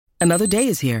Another day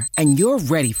is here, and you're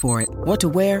ready for it. What to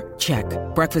wear? Check.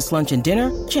 Breakfast, lunch, and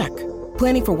dinner? Check.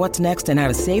 Planning for what's next and how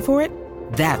to save for it?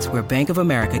 That's where Bank of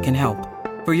America can help.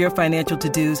 For your financial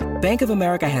to-dos, Bank of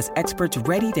America has experts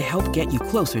ready to help get you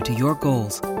closer to your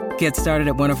goals. Get started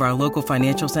at one of our local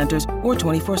financial centers or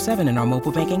 24/7 in our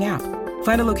mobile banking app.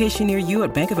 Find a location near you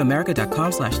at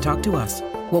bankofamerica.com/talktous.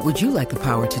 What would you like the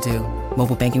power to do?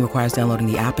 Mobile banking requires downloading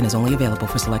the app and is only available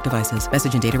for select devices.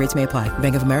 Message and data rates may apply.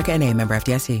 Bank of America N.A., member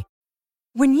FDIC.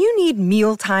 When you need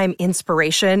mealtime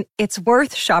inspiration, it's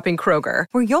worth shopping Kroger,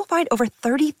 where you'll find over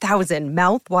 30,000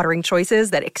 mouth-watering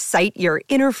choices that excite your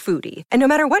inner foodie. And no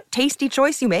matter what tasty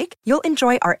choice you make, you'll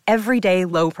enjoy our everyday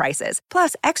low prices,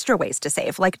 plus extra ways to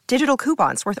save, like digital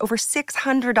coupons worth over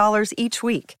 $600 each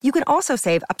week. You can also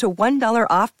save up to $1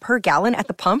 off per gallon at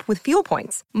the pump with fuel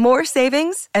points. More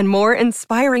savings and more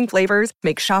inspiring flavors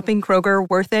make shopping Kroger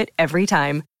worth it every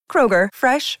time. Kroger,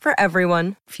 fresh for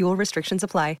everyone. Fuel restrictions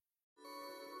apply.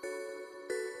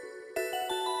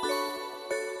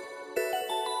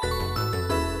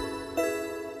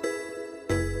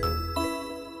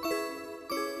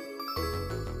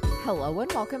 Hello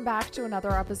and welcome back to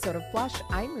another episode of Blush.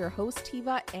 I'm your host,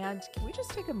 Tiva, and can we just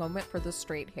take a moment for the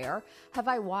straight hair? Have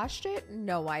I washed it?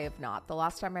 No, I have not. The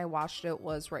last time I washed it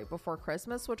was right before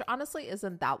Christmas, which honestly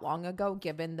isn't that long ago,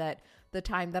 given that the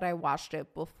time that I washed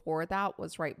it before that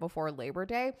was right before Labor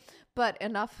Day. But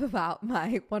enough about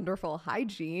my wonderful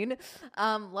hygiene.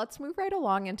 Let's move right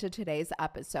along into today's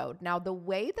episode. Now, the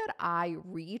way that I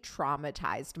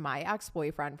re-traumatized my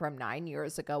ex-boyfriend from 9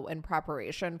 years ago in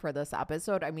preparation for this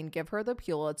episode, I mean, give her the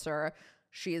Pulitzer.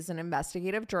 She is an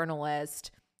investigative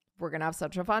journalist. We're going to have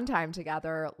such a fun time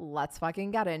together. Let's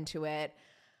fucking get into it.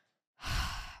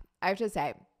 I have to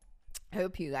say, I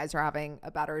hope you guys are having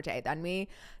a better day than me.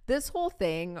 This whole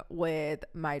thing with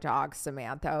my dog,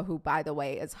 Samantha, who, by the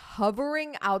way, is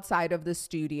hovering outside of the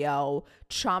studio,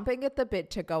 chomping at the bit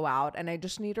to go out. And I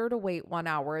just need her to wait 1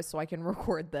 hour so I can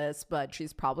record this. But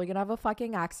she's probably going to have a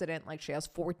fucking accident like she has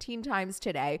 14 times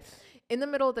today in the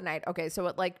middle of the night. Okay, so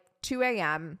at like 2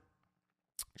 a.m.,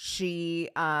 she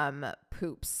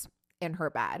poops in her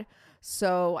bed.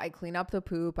 So I clean up the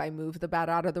poop. I move the bed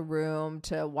out of the room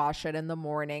to wash it in the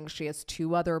morning. She has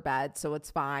 2 other beds, so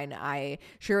it's fine.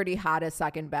 She already had a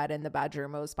second bed in the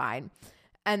bedroom. It was fine.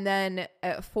 And then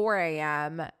at 4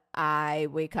 a.m., I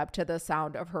wake up to the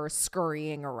sound of her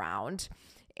scurrying around.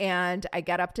 And I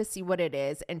get up to see what it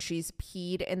is, and she's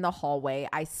peed in the hallway.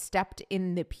 I stepped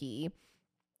in the pee.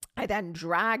 I then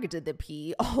dragged the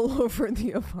pee all over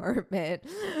the apartment.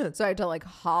 So I had to like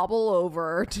hobble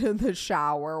over to the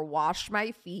shower, wash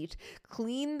my feet,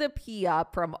 clean the pee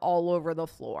up from all over the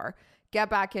floor, get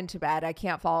back into bed. I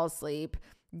can't fall asleep.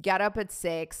 Get up at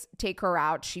 6, take her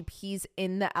out. She pees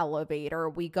in the elevator.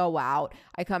 We go out.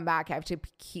 I come back. I have to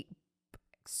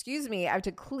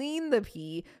clean the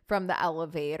pee from the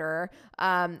elevator.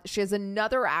 She has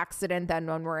another accident then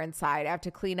when we're inside. I have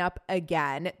to clean up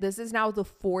again. This is now the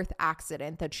 4th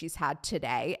accident that she's had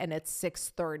today, and it's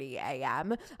 6:30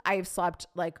 a.m. I've slept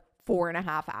like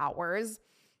 4.5 hours.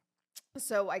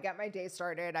 So I get my day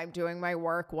started. I'm doing my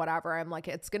work, whatever. I'm like,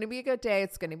 it's going to be a good day.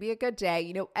 It's going to be a good day.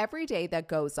 You know, every day that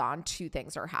goes on, 2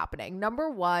 things are happening. Number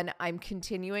one, I'm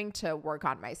continuing to work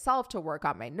on myself, to work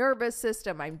on my nervous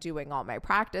system. I'm doing all my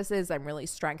practices. I'm really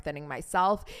strengthening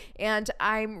myself. And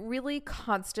I'm really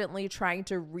constantly trying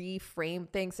to reframe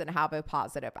things and have a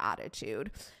positive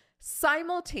attitude.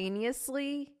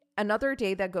 Simultaneously, another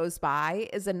day that goes by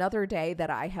is another day that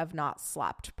I have not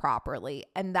slept properly.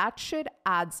 And that shit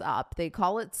adds up. They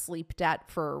call it sleep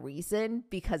debt for a reason,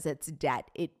 because it's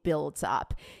debt. It builds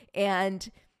up.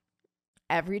 And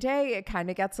every day it kind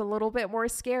of gets a little bit more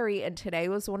scary. And today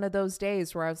was one of those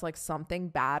days where I was like, something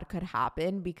bad could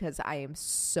happen because I am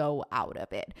so out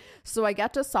of it. So I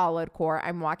get to Solid Core.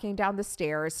 I'm walking down the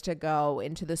stairs to go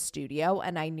into the studio,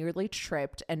 and I nearly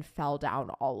tripped and fell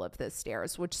down all of the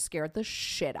stairs, which scared the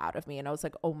shit out of me. And I was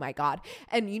like, oh my God.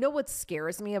 And you know what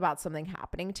scares me about something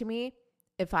happening to me?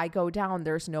 If I go down,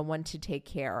 there's no one to take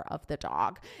care of the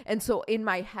dog. And so in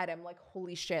my head, I'm like,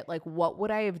 holy shit, like what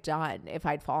would I have done if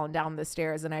I'd fallen down the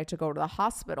stairs and I had to go to the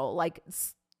hospital? Like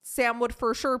Sam would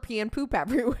for sure pee and poop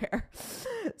everywhere.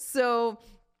 So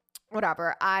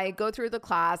whatever. I go through the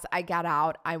class, I get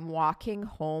out, I'm walking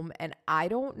home, and I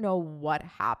don't know what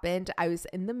happened. I was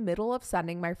in the middle of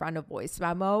sending my friend a voice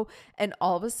memo, and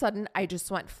all of a sudden I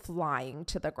just went flying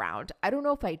to the ground. I don't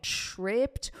know if I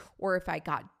tripped or if I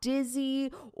got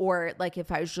dizzy or like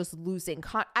if I was just losing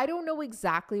I don't know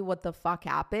exactly what the fuck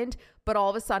happened, but all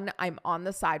of a sudden I'm on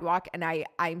the sidewalk and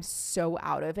I'm so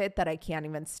out of it that I can't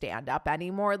even stand up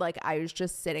anymore. Like I was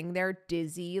just sitting there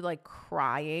dizzy, like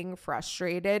crying,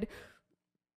 frustrated.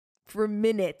 for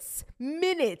minutes.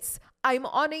 I'm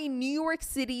on a New York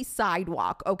City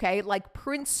sidewalk, okay? Like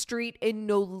Prince Street in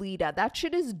Nolita. That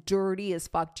shit is dirty as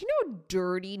fuck. Do you know how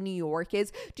dirty New York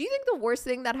is? Do you think the worst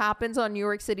thing that happens on New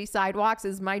York City sidewalks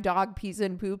is my dog pees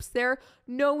and poops there?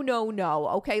 No.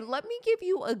 Okay, let me give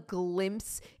you a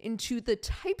glimpse into the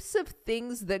types of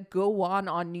things that go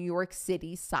on New York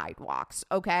City sidewalks,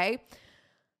 okay?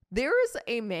 There's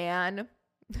a man...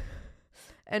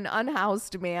 an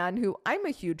unhoused man who I'm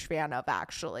a huge fan of,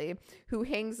 actually, who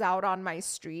hangs out on my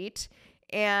street,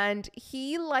 and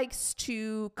he likes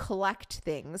to collect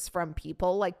things from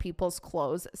people, like people's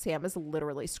clothes. Sam is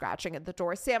literally scratching at the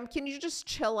door. Sam, can you just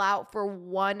chill out for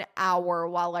 1 hour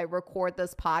while I record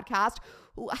this podcast?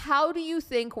 How do you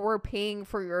think we're paying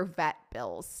for your vet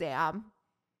bills, Sam?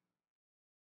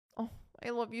 Oh,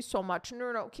 I love you so much.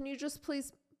 No. Can you just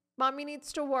please? Mommy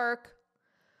needs to work.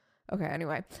 Okay,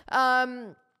 anyway.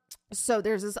 So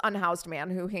there's this unhoused man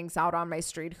who hangs out on my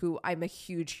street who I'm a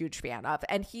huge fan of.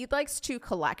 And he likes to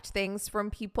collect things from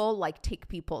people, like take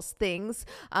people's things.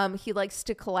 He likes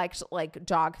to collect like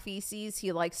dog feces.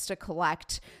 He likes to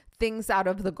collect things out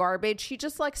of the garbage. He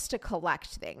just likes to collect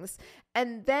things.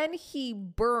 And then he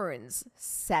burns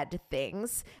said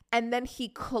things. And then he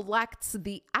collects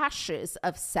the ashes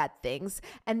of said things.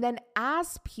 And then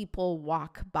as people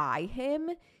walk by him,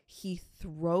 he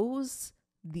throws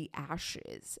the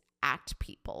ashes at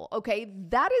people. Okay,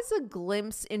 that is a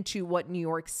glimpse into what New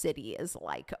York City is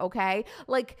like. Okay,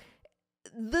 like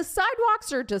the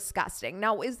sidewalks are disgusting.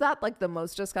 Now, is that like the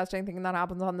most disgusting thing that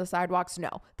happens on the sidewalks? No,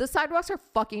 the sidewalks are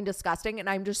fucking disgusting, and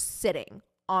I'm just sitting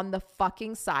on the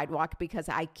fucking sidewalk because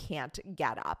I can't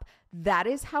get up. That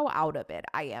is how out of it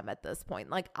I am at this point.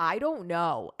 Like, I don't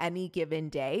know any given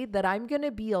day that I'm going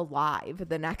to be alive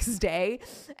the next day.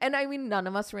 And I mean, none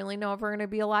of us really know if we're going to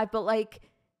be alive, but like,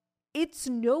 it's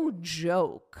no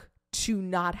joke to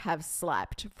not have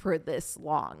slept for this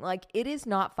long. Like, it is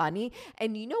not funny.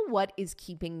 And you know what is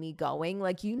keeping me going?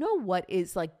 Like, you know what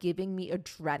is like giving me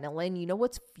adrenaline? You know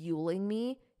what's fueling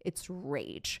me? It's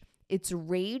rage. It's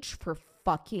rage for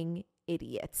fucking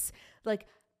idiots. Like,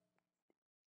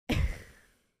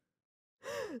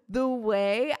 the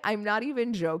way, I'm not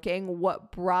even joking,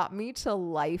 what brought me to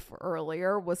life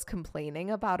earlier was complaining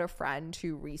about a friend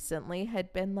who recently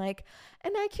had been like,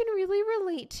 and I can really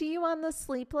relate to you on the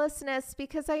sleeplessness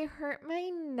because I hurt my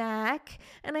neck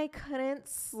and I couldn't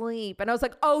sleep. And I was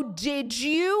like, oh, did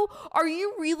you? Are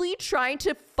you really trying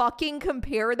to fucking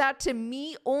compare that to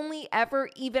me only ever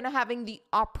even having the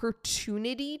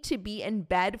opportunity to be in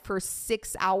bed for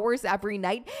 6 hours every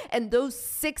night? And those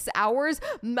 6 hours,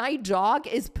 my dog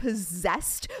is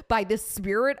possessed by the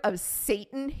spirit of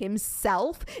Satan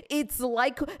himself. It's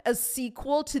like a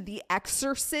sequel to The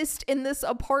Exorcist in this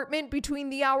apartment between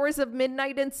the hours of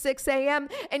midnight and 6 a.m.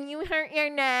 and you hurt your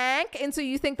neck. And so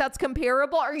you think that's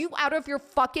comparable? Are you out of your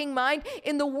fucking mind?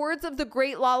 In the words of the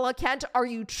great Lala Kent, are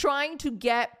you trying to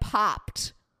get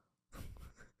popped?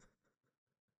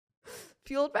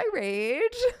 Fueled by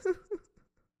rage.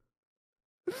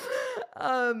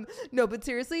 No, but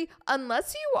seriously,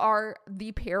 unless you are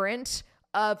the parent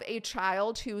of a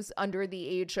child who's under the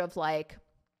age of like,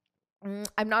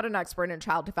 I'm not an expert in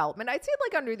child development. I'd say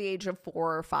like under the age of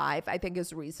 4 or 5, I think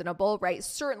is reasonable, right?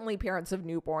 Certainly parents of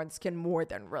newborns can more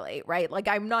than relate, right? Like,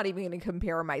 I'm not even going to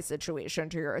compare my situation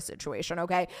to your situation,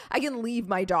 okay? I can leave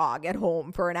my dog at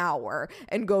home for an hour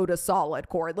and go to solid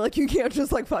core. Like, you can't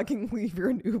just like fucking leave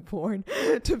your newborn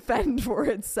to fend for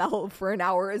itself for an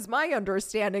hour is my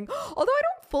understanding. Although I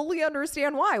don't fully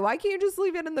understand why. Why can't you just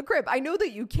leave it in the crib? I know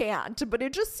that you can't, but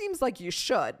it just seems like you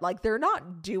should. Like, they're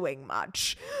not doing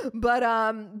much. But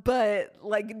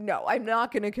like, no, I'm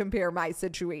not going to compare my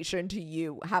situation to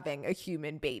you having a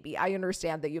human baby. I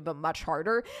understand that you have a much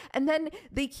harder. And then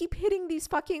they keep hitting these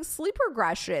fucking sleep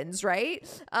regressions, right?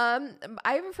 I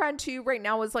have a friend who right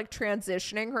now is like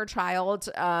transitioning her child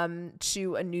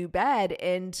to a new bed,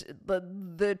 and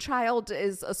the child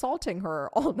is assaulting her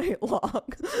all night long.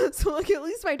 So like, at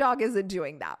least my dog isn't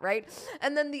doing that, right?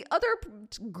 And then the other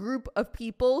group of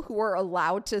people who are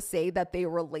allowed to say that they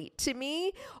relate to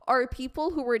me are people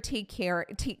who were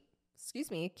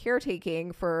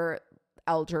caretaking for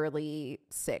elderly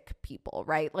sick people,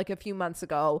 right? Like a few months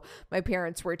ago, my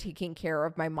parents were taking care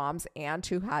of my mom's aunt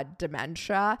who had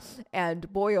dementia,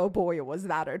 and boy, oh boy, was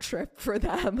that a trip for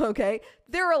them, okay?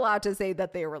 They're allowed to say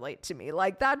that they relate to me.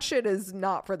 Like, that shit is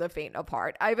not for the faint of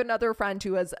heart. I have another friend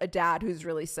who has a dad who's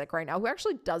really sick right now, who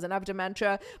actually doesn't have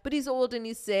dementia, but he's old and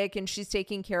he's sick, and she's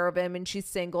taking care of him, and she's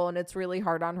single, and it's really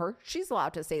hard on her. She's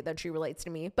allowed to say that she relates to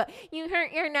me. But you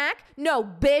hurt your neck? No,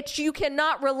 bitch, you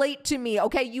cannot relate to me,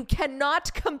 okay? You cannot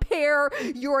not compare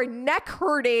your neck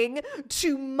hurting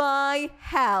to my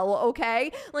hell,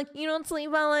 okay? Like, you don't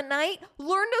sleep well at night?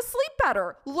 Learn to sleep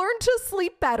better. Learn to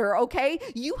sleep better, okay?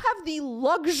 You have the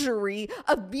luxury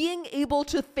of being able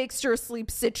to fix your sleep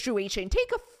situation.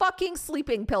 Take a fucking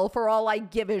sleeping pill for all I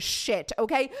give a shit,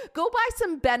 okay? Go buy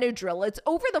some Benadryl. It's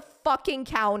over the fucking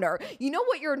counter. You know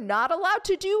what you're not allowed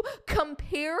to do?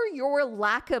 Compare your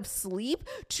lack of sleep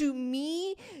to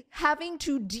me having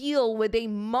to deal with a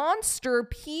monster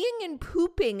peeing and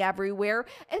pooping everywhere.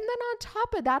 And then on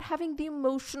top of that, having the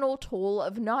emotional toll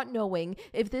of not knowing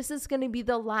if this is going to be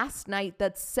the last night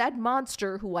that said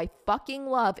monster who I fucking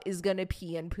love is going to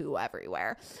pee and poo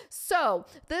everywhere. So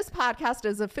this podcast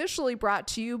is officially brought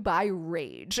to you by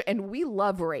Rage. And we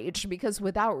love Rage because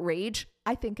without Rage,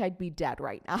 I think I'd be dead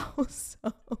right now.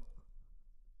 So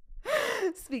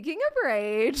speaking of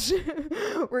Rage,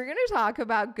 we're going to talk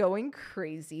about going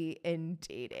crazy in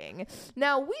dating.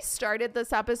 Now, we started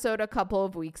this episode a couple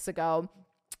of weeks ago,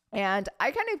 and I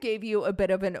kind of gave you a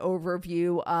bit of an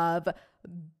overview of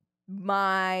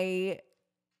my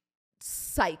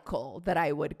cycle that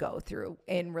I would go through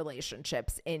in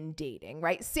relationships, in dating,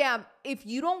 right? Sam, if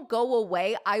you don't go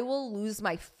away, I will lose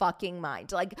my fucking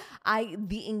mind. Like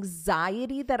the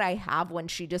anxiety that I have when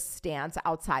she just stands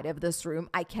outside of this room,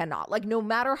 I cannot. Like no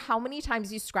matter how many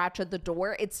times you scratch at the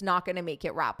door, it's not going to make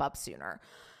it wrap up sooner.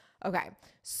 Okay.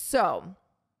 So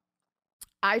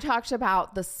I talked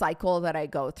about the cycle that I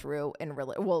go through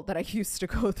that I used to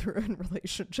go through in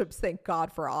relationships. Thank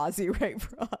God for Ozzy, right?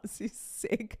 For Ozzy's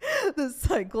sake, the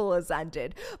cycle has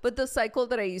ended. But the cycle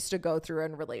that I used to go through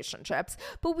in relationships.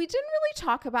 But we didn't really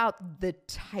talk about the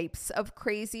types of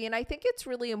crazy. And I think it's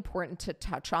really important to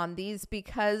touch on these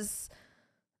because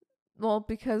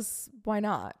why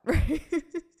not, right?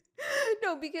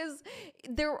 No, because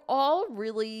they're all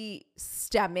really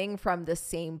stemming from the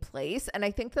same place. And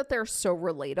I think that they're so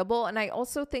relatable. And I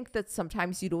also think that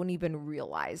sometimes you don't even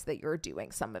realize that you're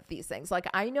doing some of these things. Like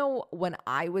I know when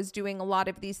I was doing a lot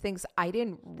of these things, I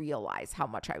didn't realize how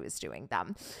much I was doing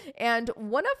them. And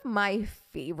one of my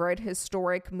favorite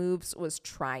historic moves was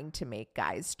trying to make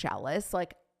guys jealous.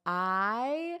 Like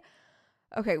when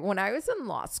I was in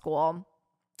law school,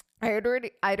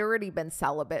 I'd already been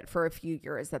celibate for a few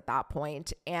years at that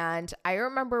point. And I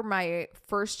remember my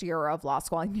first year of law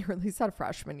school, I nearly said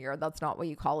freshman year. That's not what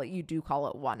you call it. You do call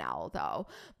it 1L though.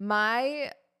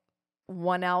 My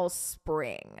 1L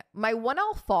spring, my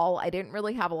 1L fall, I didn't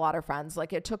really have a lot of friends.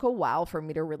 Like it took a while for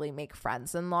me to really make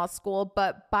friends in law school.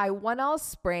 But by 1L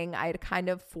spring, I'd kind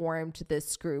of formed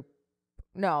this group.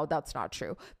 No, that's not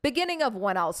true. Beginning of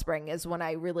 1L spring is when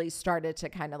I really started to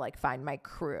kind of like find my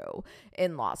crew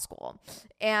in law school.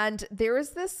 And there is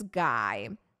this guy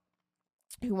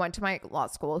who went to my law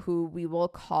school who we will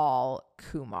call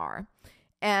Kumar.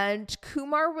 And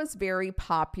Kumar was very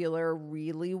popular,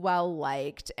 really well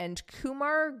liked. And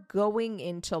Kumar, going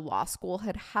into law school,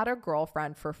 had a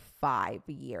girlfriend for 5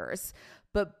 years.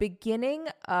 But beginning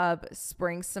of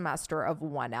spring semester of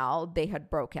 1L, they had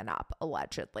broken up,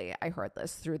 allegedly. I heard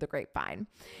this through the grapevine.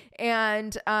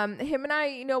 And him and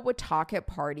I, would talk at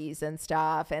parties and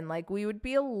stuff. And like, we would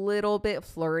be a little bit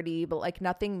flirty, but like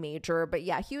nothing major. But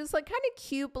yeah, he was like kind of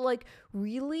cute, but like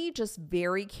really just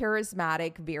very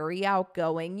charismatic, very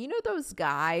outgoing. You know, those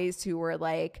guys who were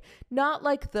like, not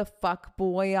like the fuck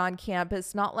boy on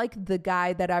campus, not like the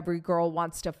guy that every girl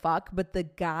wants to fuck, but the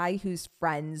guy who's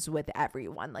friends with everyone.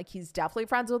 Like he's definitely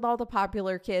friends with all the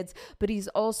popular kids, but he's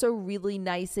also really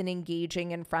nice and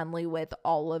engaging and friendly with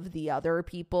all of the other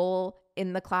people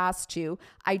in the class too.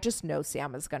 I just know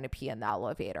Sam is going to pee in the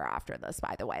elevator after this,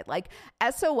 by the way. Like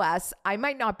SOS, I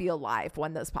might not be alive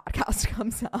when this podcast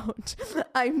comes out.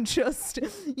 I'm just,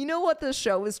 you know what this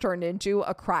show is turned into?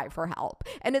 A cry for help.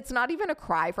 And it's not even a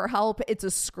cry for help. It's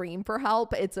a scream for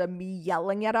help. It's a me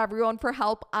yelling at everyone for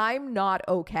help. I'm not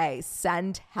okay.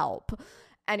 Send help.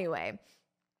 Anyway,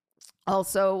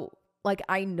 also, like,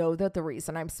 I know that the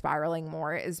reason I'm spiraling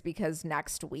more is because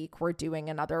next week we're doing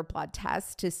another blood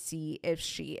test to see if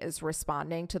she is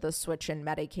responding to the switch in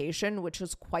medication, which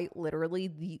is quite literally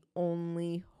the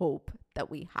only hope that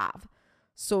we have.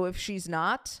 So if she's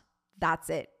not, that's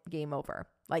it. Game over.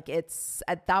 Like it's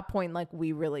at that point, like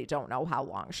we really don't know how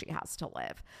long she has to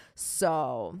live.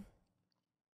 So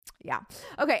yeah.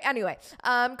 Okay. Anyway,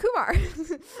 Kumar.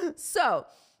 So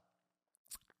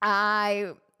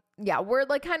we're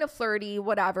like kind of flirty,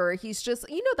 whatever. He's just,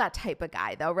 that type of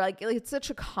guy though. We're like, it's such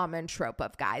a common trope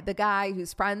of guy, the guy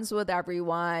who's friends with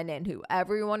everyone and who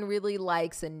everyone really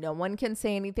likes and no one can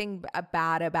say anything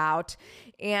bad about.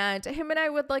 And him and I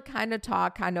would like kind of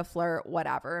talk, kind of flirt,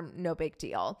 whatever, no big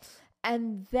deal.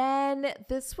 And then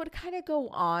this would kind of go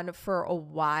on for a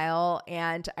while.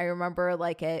 And I remember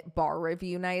like at bar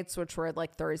review nights, which were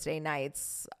like Thursday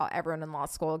nights, everyone in law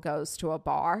school goes to a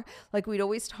bar. Like we'd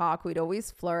always talk, we'd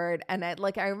always flirt. And I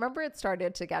remember it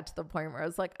started to get to the point where I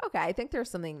was like, okay, I think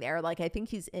there's something there. Like, I think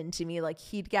he's into me. Like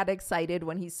he'd get excited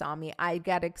when he saw me. I'd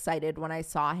get excited when I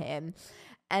saw him.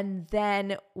 And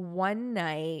then one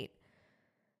night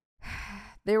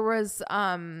there was,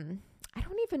 I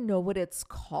don't even know what it's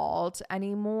called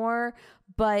anymore,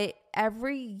 but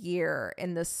every year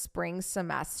in the spring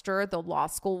semester, the law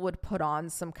school would put on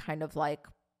some kind of like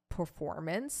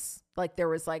performance. Like there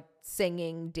was like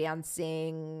singing,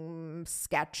 dancing,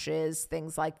 sketches,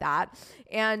 things like that.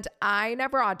 And I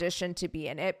never auditioned to be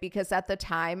in it because at the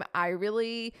time I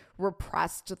really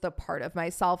repressed the part of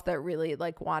myself that really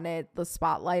like wanted the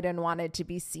spotlight and wanted to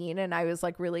be seen. And I was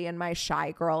like really in my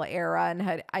shy girl era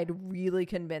and I'd really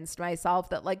convinced myself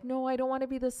that like, no, I don't want to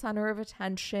be the center of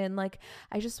attention. Like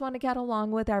I just want to get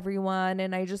along with everyone.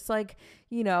 And I just like,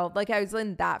 you know, like I was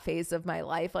in that phase of my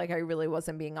life. Like I really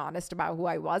wasn't being honest about who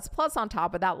I was. Plus on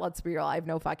top of that, let's be real, I have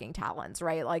no fucking talents,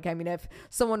 right? Like, I mean, if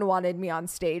someone wanted me on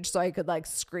stage so I could like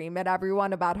scream at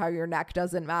everyone about how your neck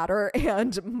doesn't matter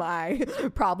and my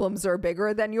problems are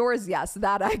bigger than yours, yes,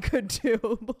 that I could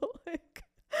do. But like,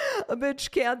 a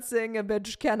bitch can't sing, a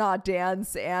bitch cannot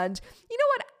dance. And you know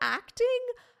what? Acting,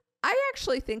 I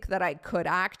actually think that I could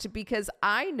act because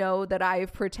I know that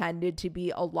I've pretended to be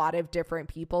a lot of different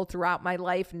people throughout my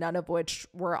life, none of which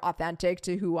were authentic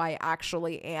to who I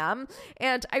actually am.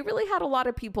 And I really had a lot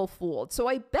of people fooled. So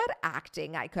I bet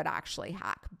acting I could actually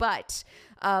hack. But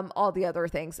all the other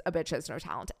things, a bitch has no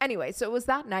talent. Anyway, so it was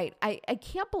that night. I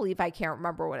can't believe I can't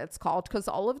remember what it's called because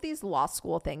all of these law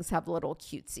school things have little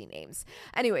cutesy names.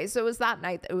 Anyway, so it was that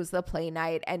night. It was the play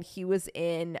night and he was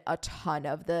in a ton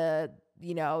of the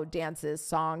you know, dances,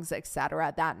 songs,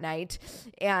 etc. that night.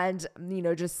 And, you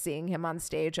know, just seeing him on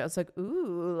stage, I was like,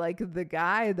 ooh, like the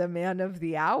guy, the man of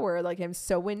the hour, like I'm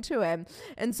so into him.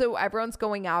 And so everyone's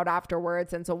going out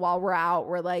afterwards. And so while we're out,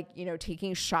 we're like, you know,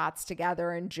 taking shots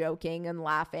together and joking and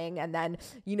laughing. And then,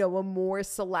 you know, a more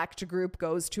select group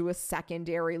goes to a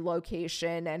secondary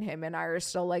location and him and I are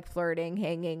still like flirting,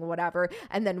 hanging, whatever.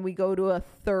 And then we go to a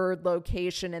third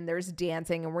location and there's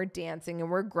dancing and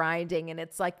we're grinding. And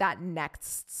it's like that next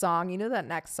song, you know, that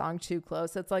next song, Too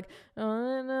Close. It's like,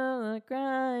 oh,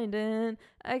 grinding,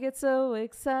 I get so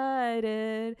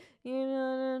excited, you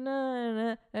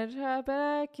know, I try but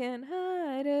I can't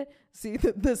hide it. See,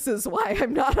 this is why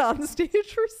I'm not on stage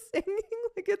for singing.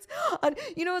 Like it's,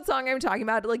 you know what song I'm talking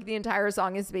about? Like the entire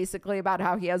song is basically about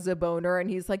how he has a boner and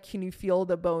he's like, can you feel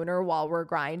the boner while we're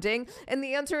grinding? And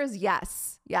the answer is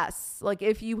yes. Yes. Like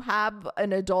if you have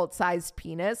an adult sized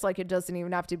penis, like it doesn't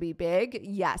even have to be big.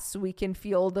 Yes, we can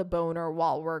feel the boner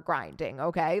while we're grinding.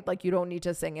 Okay. Like you don't need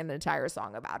to sing an entire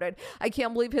song about it. I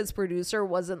can't believe his producer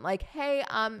wasn't like, hey,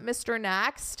 Mr.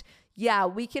 Next. Yeah,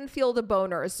 we can feel the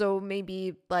boner. So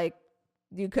maybe like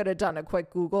you could have done a quick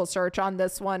Google search on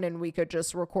this one and we could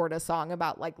just record a song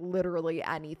about like literally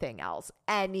anything else.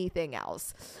 Anyway.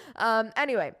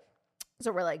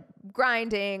 So we're like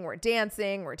grinding, we're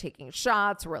dancing, we're taking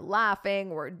shots, we're laughing,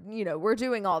 we're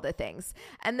doing all the things.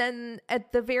 And then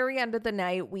at the very end of the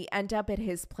night, we end up at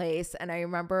his place. And I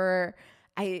remember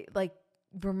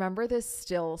this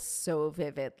still so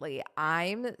vividly.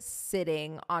 I'm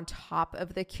sitting on top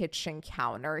of the kitchen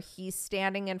counter. He's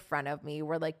standing in front of me.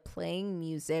 We're like playing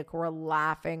music. We're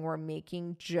laughing. We're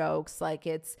making jokes. Like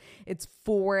it's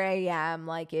 4 a.m.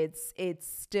 Like it's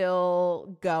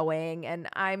still going. And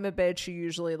I'm a bitch who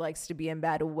usually likes to be in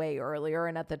bed way earlier.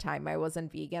 And at the time I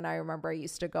wasn't vegan. I remember I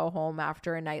used to go home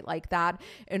after a night like that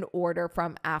and order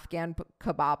from Afghan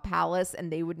Kebab Palace.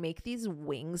 And they would make these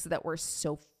wings that were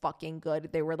so fucking good.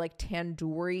 They were like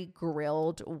tandoori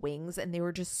grilled wings and they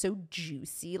were just so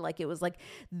juicy. Like it was like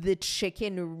the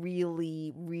chicken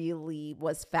really, really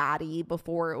was fatty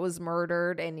before it was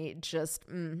murdered. And it just,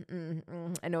 and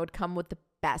it would come with the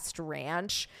best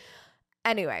ranch.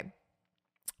 Anyway.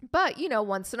 But, you know,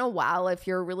 once in a while, if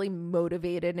you're really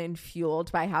motivated and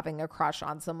fueled by having a crush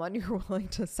on someone, you're willing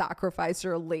to sacrifice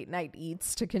your late night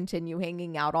eats to continue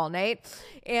hanging out all night.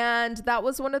 And that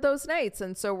was one of those nights.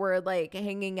 And so we're like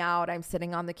hanging out. I'm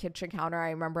sitting on the kitchen counter.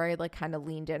 I remember I like kind of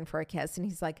leaned in for a kiss and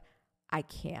he's like, I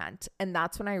can't. And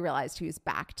that's when I realized he was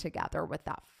back together with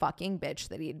that fucking bitch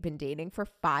that he had been dating for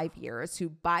 5 years, who,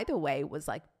 by the way, was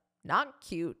like not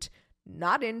cute,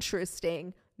 not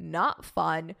interesting, not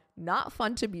fun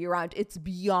to be around. It's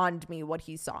beyond me what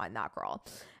he saw in that girl.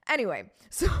 Anyway,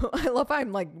 so I love how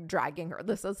I'm like dragging her.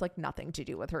 This has like nothing to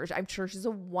do with her. I'm sure she's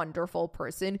a wonderful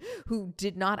person who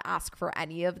did not ask for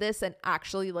any of this. And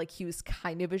actually, like, he was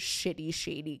kind of a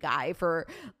shady guy for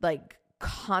like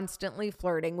constantly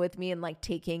flirting with me and like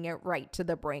taking it right to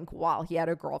the brink while he had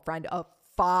a girlfriend of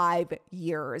 5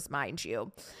 years, mind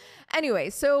you. Anyway,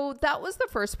 so that was the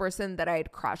first person that I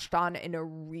had crushed on in a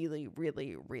really,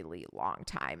 really, really long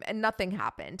time, and nothing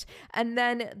happened. And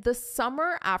then the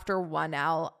summer after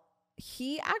 1L,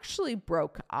 he actually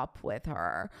broke up with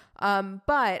her,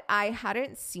 but I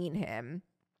hadn't seen him.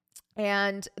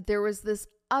 And there was this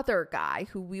other guy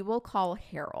who we will call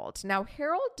Harold. Now,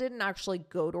 Harold didn't actually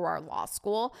go to our law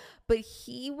school, but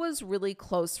he was really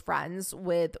close friends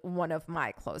with one of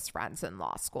my close friends in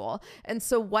law school. And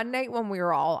so one night when we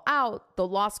were all out, the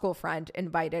law school friend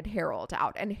invited Harold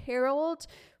out. And Harold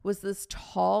was this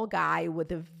tall guy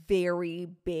with a very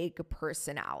big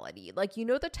personality. Like, you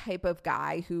know, the type of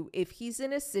guy who, if he's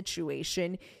in a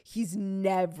situation, he's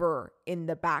never in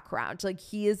the background. Like,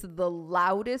 he is the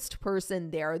loudest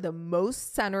person there, the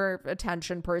most center of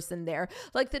attention person there.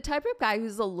 Like, the type of guy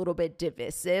who's a little bit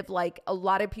divisive. Like, a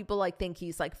lot of people like think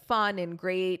he's like fun and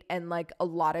great. And like a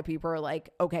lot of people are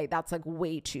like, okay, that's like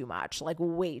way too much. Like,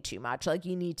 way too much. Like,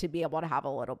 you need to be able to have a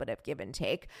little bit of give and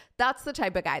take. That's the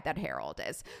type of guy that Harold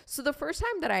is. So the first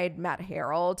time that I had met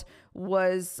Harold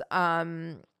was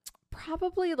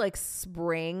probably like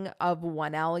spring of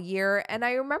 1L year. And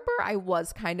I remember I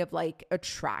was kind of like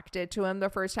attracted to him the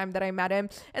first time that I met him.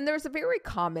 And there's a very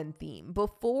common theme.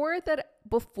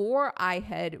 Before I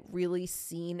had really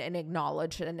seen and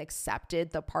acknowledged and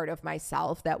accepted the part of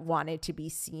myself that wanted to be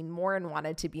seen more and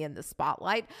wanted to be in the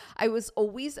spotlight, I was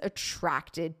always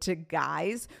attracted to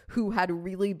guys who had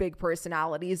really big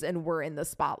personalities and were in the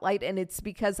spotlight. And it's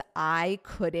because I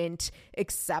couldn't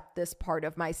accept this part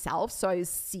of myself. So I was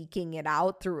seeking it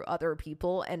out through other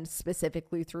people and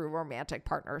specifically through romantic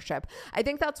partnership. I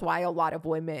think that's why a lot of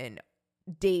women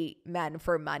date men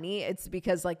for money. It's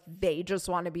because like they just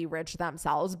want to be rich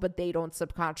themselves, but they don't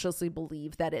subconsciously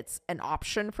believe that it's an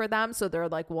option for them. So they're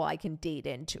like, well, I can date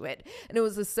into it. And it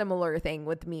was a similar thing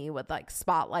with me with like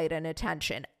spotlight and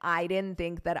attention. I didn't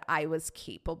think that I was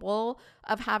capable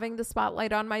of having the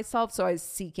spotlight on myself. So I was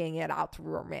seeking it out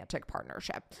through romantic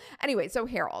partnership. Anyway, so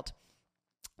Harold.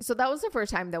 So that was the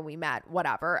first time that we met,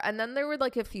 whatever. And then there were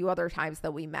like a few other times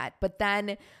that we met, but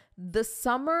then the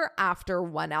summer after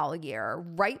 1L year,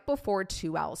 right before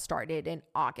 2L started in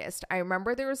August, I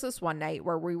remember there was this one night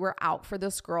where we were out for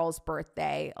this girl's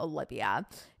birthday, Olivia,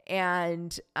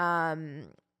 and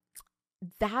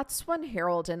that's when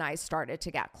Harold and I started to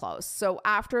get close. So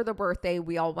after the birthday,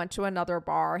 we all went to another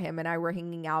bar. Him and I were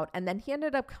hanging out. And then he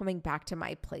ended up coming back to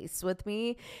my place with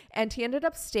me. And he ended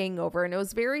up staying over. And it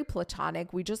was very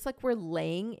platonic. We just like were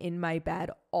laying in my bed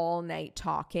all night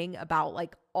talking about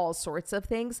like all sorts of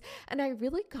things. And I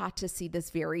really got to see this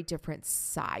very different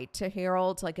side to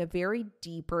Harold, like a very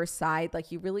deeper side. Like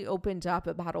he really opened up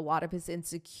about a lot of his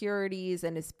insecurities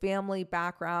and his family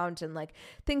background and like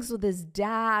things with his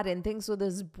dad and things with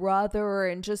his brother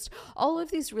and just all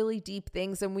of these really deep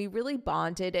things. And we really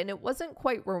bonded, and it wasn't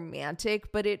quite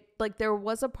romantic, but it like there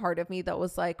was a part of me that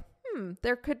was like,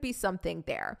 there could be something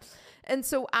there. And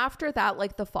so after that,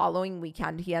 like the following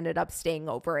weekend, he ended up staying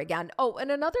over again. Oh,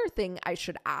 and another thing I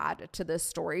should add to this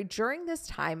story, during this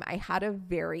time, I had a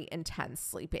very intense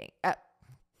sleeping.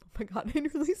 Oh my God, I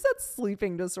nearly said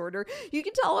sleeping disorder. You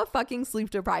can tell how fucking sleep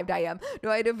deprived I am. No,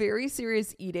 I had a very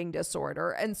serious eating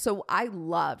disorder. And so I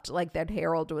loved like that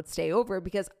Harold would stay over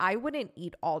because I wouldn't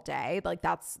eat all day. Like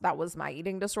that was my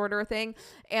eating disorder thing.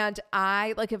 And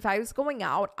I like if I was going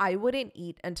out, I wouldn't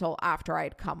eat until after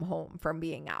I'd come home from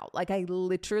being out. Like I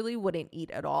literally wouldn't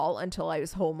eat at all until I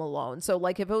was home alone. So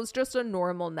like if it was just a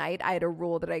normal night, I had a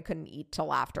rule that I couldn't eat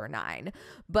till after 9.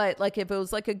 But like if it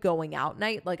was like a going out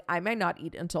night, like I might not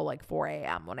eat until like 4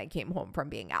 a.m. when I came home from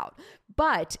being out.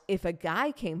 But if a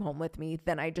guy came home with me,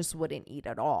 then I just wouldn't eat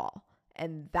at all.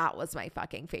 And that was my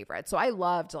fucking favorite. So I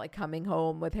loved like coming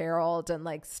home with Harold and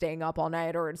like staying up all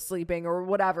night or sleeping or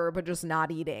whatever, but just not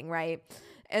eating, right?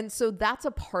 And so that's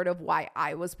a part of why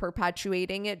I was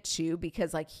perpetuating it too,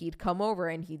 because like he'd come over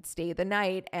and he'd stay the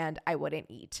night and I wouldn't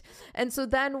eat. And so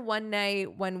then one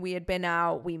night when we had been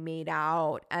out, we made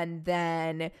out, and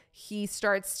then he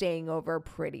starts staying over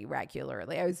pretty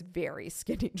regularly. I was very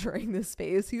skinny during this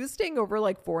phase. He was staying over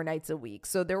like 4 nights a week.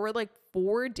 So there were like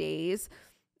 4 days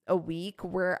a week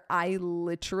where I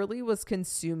literally was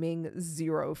consuming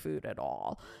zero food at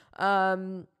all.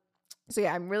 So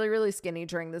yeah, I'm really, really skinny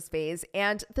during this phase.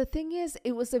 And the thing is,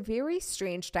 it was a very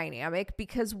strange dynamic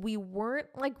because we weren't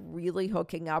like really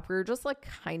hooking up. We were just like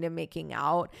kind of making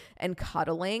out and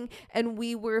cuddling. And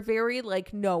we were very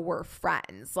like, no, we're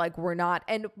friends. Like we're not.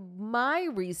 And my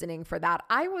reasoning for that,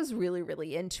 I was really,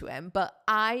 really into him, but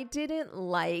I didn't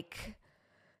like,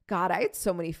 God, I had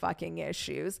so many fucking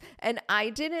issues. And I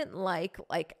didn't like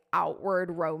outward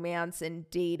romance and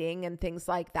dating and things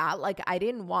like that. Like I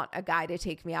didn't want a guy to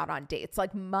take me out on dates.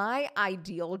 Like my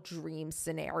ideal dream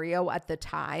scenario at the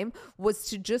time was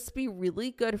to just be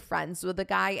really good friends with a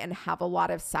guy and have a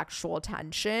lot of sexual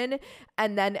tension.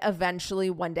 And then eventually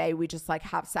one day we just like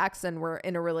have sex and we're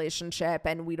in a relationship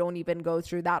and we don't even go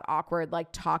through that awkward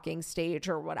like talking stage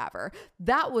or whatever.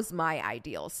 That was my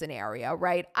ideal scenario,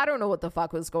 right? I don't know what the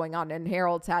fuck was going on in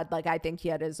Harold's head. Like I think he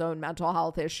had his own mental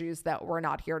health issues that we're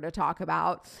not here to talk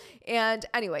about. And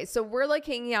anyway, so we're like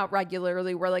hanging out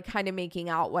regularly. We're like kind of making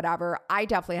out, whatever. I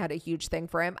definitely had a huge thing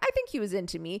for him. I think he was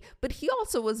into me, but he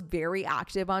also was very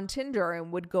active on Tinder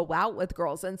and would go out with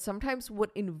girls and sometimes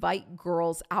would invite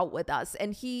girls out with us.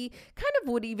 And he kind of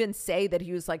would even say that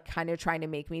he was like kind of trying to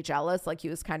make me jealous. Like he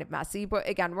was kind of messy. But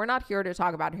again, we're not here to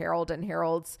talk about Harold and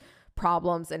Harold's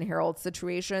problems and Harold's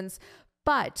situations.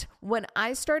 But when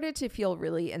I started to feel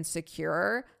really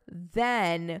insecure,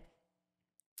 then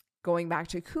going back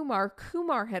to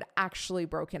Kumar had actually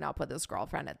broken up with his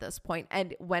girlfriend at this point.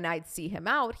 And when I'd see him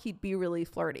out, he'd be really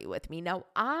flirty with me. Now,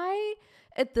 I,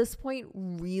 at this point,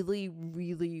 really,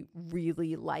 really,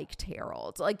 really liked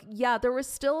Harold. Like, yeah, there was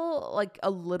still like a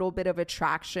little bit of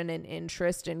attraction and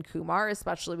interest in Kumar,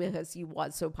 especially because he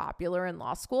was so popular in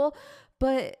law school.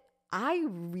 But I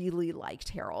really liked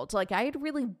Harold. Like I had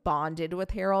really bonded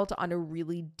with Harold on a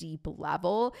really deep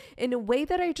level in a way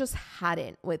that I just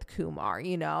hadn't with Kumar,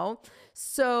 you know?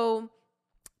 So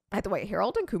by the way,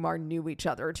 Harold and Kumar knew each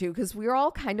other too, because we were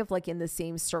all kind of like in the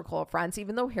same circle of friends.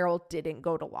 Even though Harold didn't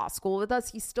go to law school with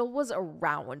us, he still was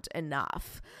around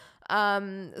enough.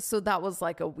 So that was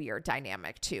like a weird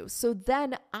dynamic too. So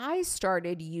then I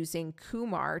started using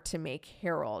Kumar to make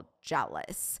Harold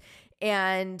jealous.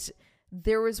 And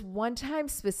there was one time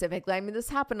specifically, I mean, this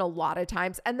happened a lot of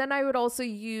times. And then I would also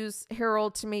use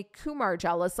Harold to make Kumar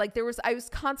jealous. Like I was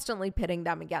constantly pitting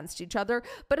them against each other.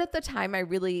 But at the time,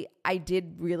 I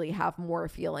did really have more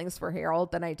feelings for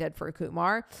Harold than I did for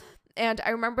Kumar. And I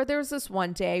remember there was this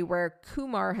one day where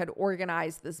Kumar had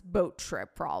organized this boat trip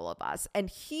for all of us. And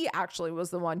he actually was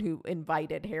the one who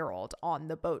invited Harold on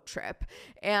the boat trip.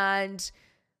 And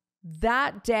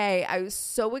that day, I was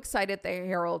so excited that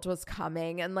Harold was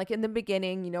coming. And like in the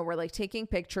beginning, you know, we're like taking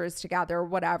pictures together,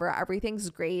 whatever,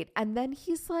 everything's great. And then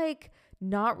he's like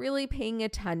not really paying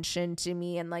attention to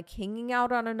me and like hanging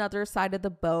out on another side of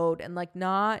the boat and like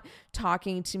not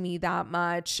talking to me that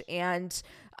much. And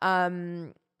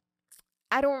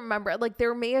I don't remember, like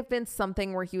there may have been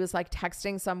something where he was like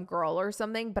texting some girl or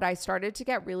something, but I started to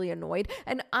get really annoyed.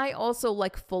 And I also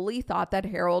like fully thought that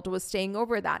Harold was staying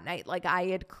over that night. Like I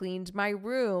had cleaned my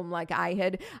room. Like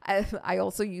I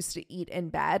also used to eat in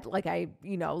bed. Like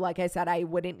like I said, I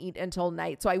wouldn't eat until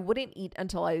night. So I wouldn't eat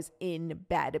until I was in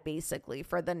bed basically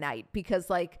for the night, because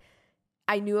like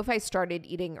I knew if I started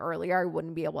eating earlier, I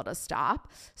wouldn't be able to stop.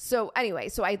 So anyway,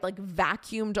 so I'd like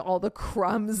vacuumed all the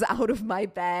crumbs out of my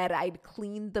bed. I'd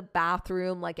cleaned the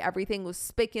bathroom, like everything was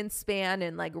spick and span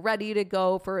and like ready to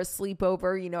go for a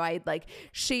sleepover. You know, I'd like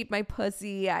shaved my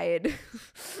pussy. I had,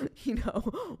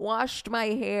 washed my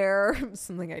hair,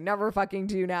 something I never fucking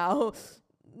do now.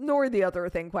 Nor the other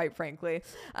thing, quite frankly.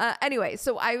 Anyway,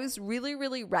 so I was really,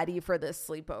 really ready for this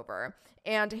sleepover.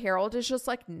 And Harold is just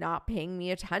like not paying me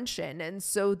attention. And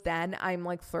so then I'm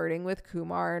like flirting with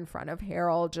Kumar in front of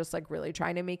Harold, just like really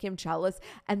trying to make him jealous.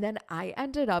 And then I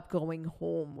ended up going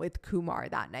home with Kumar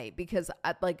that night because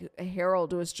like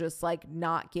Harold was just like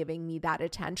not giving me that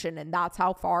attention. And that's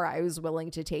how far I was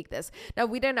willing to take this. Now,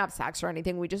 we didn't have sex or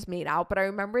anything. We just made out. But I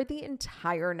remember the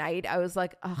entire night I was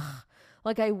like, ugh.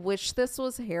 Like, I wish this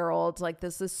was Harold. Like,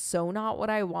 this is so not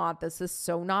what I want. This is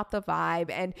so not the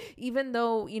vibe. And even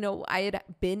though, I had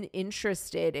been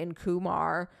interested in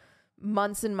Kumar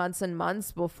months and months and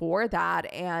months before that.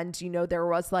 And, there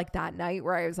was like that night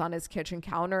where I was on his kitchen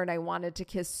counter and I wanted to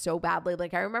kiss so badly.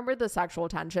 Like, I remember the sexual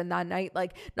tension that night.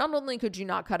 Like, not only could you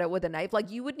not cut it with a knife, like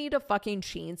you would need a fucking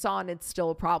chainsaw and it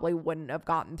still probably wouldn't have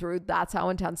gotten through. That's how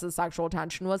intense the sexual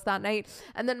tension was that night.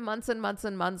 And then months and months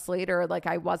and months later, like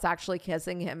I was actually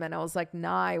kissing him and I was like,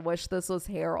 nah, I wish this was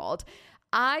Harold.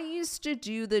 I used to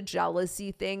do the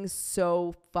jealousy thing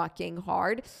so fucking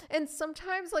hard. And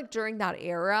sometimes like during that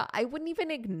era, I wouldn't even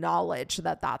acknowledge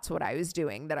that that's what I was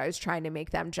doing, that I was trying to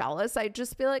make them jealous. I'd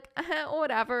just be like,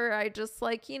 whatever. I just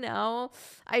like,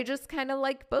 I just kind of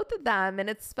like both of them and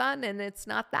it's fun and it's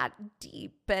not that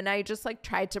deep. And I just like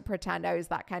tried to pretend I was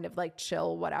that kind of like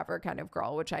chill, whatever kind of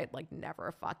girl, which I like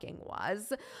never fucking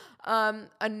was.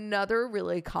 Another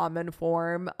really common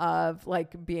form of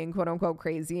like being quote unquote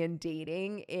crazy and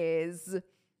dating is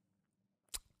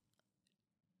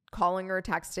calling or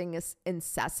texting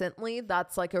incessantly.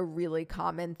 That's like a really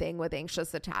common thing with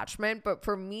anxious attachment. But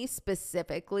for me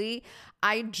specifically,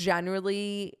 I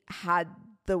generally had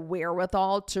the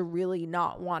wherewithal to really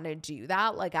not want to do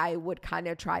that. Like I would kind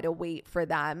of try to wait for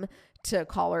them to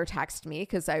call or text me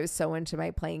because I was so into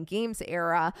my playing games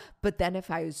era. But then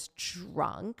if I was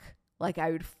drunk, like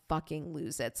I would fucking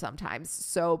lose it sometimes.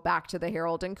 So back to the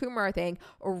Harold and Kumar thing,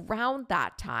 around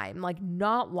that time, like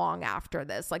not long after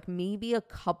this, like maybe a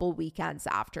couple weekends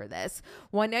after this,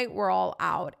 one night we're all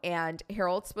out and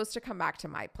Harold's supposed to come back to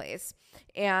my place.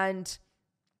 And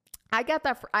I get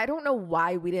that. I don't know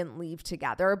why we didn't leave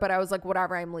together, but I was like,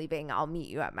 whatever, I'm leaving. I'll meet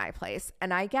you at my place.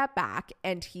 And I get back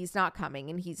and he's not coming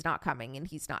and he's not coming and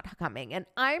he's not coming. And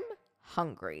I'm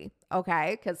hungry,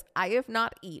 okay? Because I have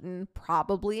not eaten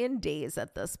probably in days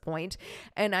at this point.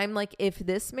 And I'm like, if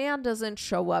this man doesn't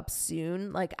show up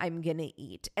soon, like I'm gonna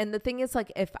eat. And the thing is,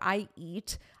 like, if I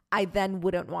eat, I then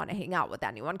wouldn't want to hang out with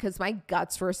anyone because my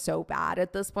guts were so bad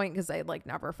at this point because I like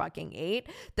never fucking ate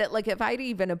that like if I had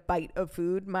even a bite of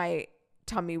food, my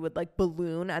tummy would like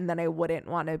balloon and then I wouldn't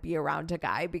want to be around a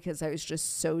guy because I was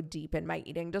just so deep in my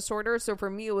eating disorder. So for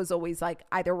me, it was always like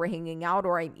either we're hanging out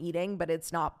or I'm eating, but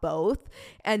it's not both.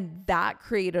 And that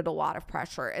created a lot of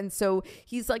pressure. And so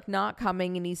he's like not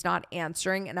coming and he's not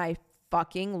answering. And I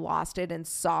fucking lost it and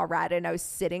saw red. And I was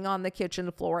sitting on the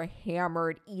kitchen floor,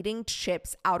 hammered, eating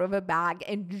chips out of a bag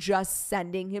and just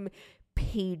sending him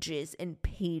pages and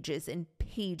pages and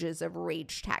pages of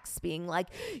rage texts being like,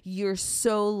 you're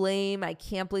so lame. I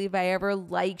can't believe I ever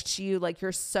liked you. Like,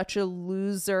 you're such a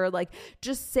loser. Like,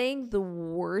 just saying the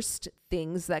worst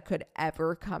things that could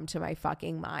ever come to my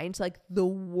fucking mind. Like, the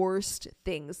worst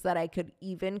things that I could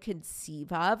even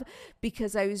conceive of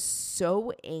because I was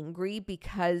so angry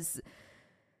because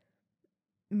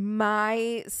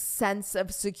my sense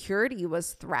of security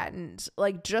was threatened.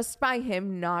 Like, just by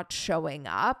him not showing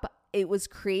up, it was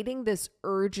creating this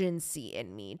urgency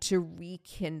in me to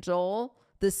rekindle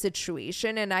the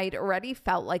situation. And I'd already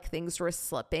felt like things were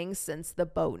slipping since the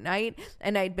boat night.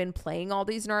 And I'd been playing all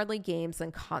these gnarly games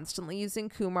and constantly using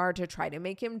Kumar to try to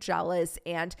make him jealous.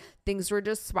 And things were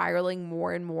just spiraling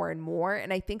more and more and more.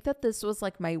 And I think that this was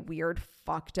like my weird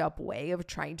fucked up way of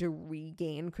trying to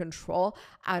regain control.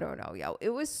 I don't know, yo. It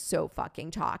was so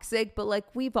fucking toxic, but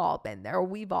like we've all been there.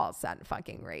 We've all sent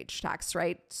fucking rage texts,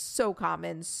 right? So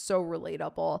common, so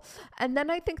relatable. And then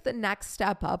I think the next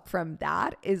step up from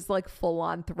that is like full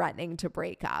on threatening to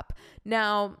break up.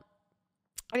 Now,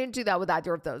 I didn't do that with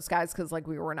either of those guys because like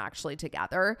we weren't actually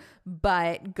together.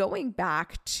 But going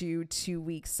back to 2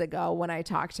 weeks ago when I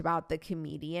talked about the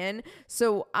comedian,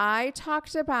 so I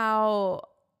talked about,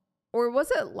 or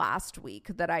was it last week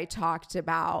that I talked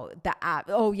about the app?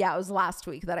 Oh yeah, it was last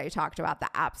week that I talked about the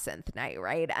absinthe night,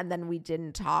 right? And then we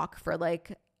didn't talk for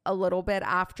like a little bit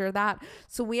after that.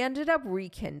 So we ended up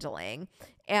rekindling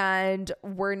and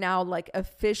we're now like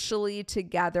officially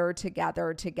together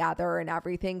and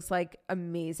everything's like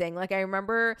amazing. Like I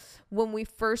remember when we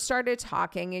first started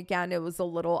talking again, it was a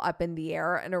little up in the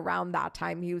air, and around that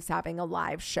time he was having a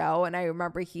live show and I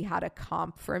remember he had a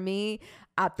comp for me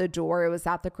at the door. It was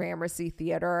at the Gramercy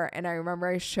Theater and I remember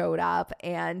I showed up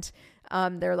and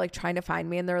they're like trying to find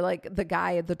me and they're like, the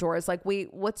guy at the door is like,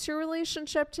 wait, what's your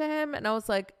relationship to him? And I was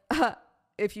like,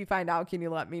 if you find out, can you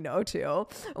let me know too?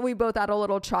 And we both had a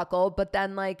little chuckle, but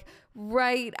then like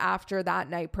right after that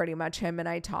night, pretty much him and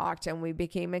I talked and we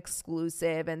became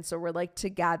exclusive. And so we're like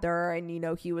together and, you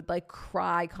know, he would like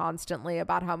cry constantly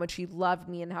about how much he loved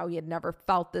me and how he had never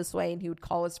felt this way. And he would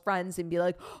call his friends and be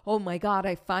like, oh my God,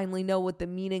 I finally know what the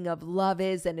meaning of love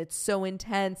is. And it's so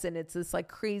intense. And it's this like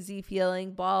crazy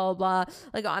feeling, blah, blah.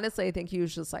 Like, honestly, I think he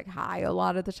was just like high a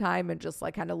lot of the time and just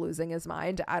like kind of losing his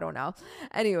mind. I don't know.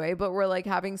 Anyway, but we're like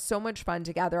having so much fun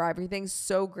together. Everything's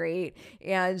so great.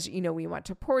 And, you know, we went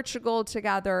to Portugal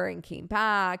together and came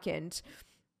back. And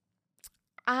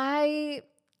I,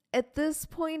 at this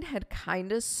point, had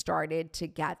kind of started to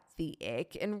get the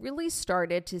ick and really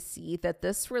started to see that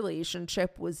this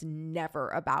relationship was never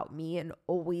about me and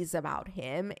always about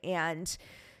him. And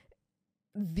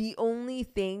the only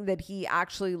thing that he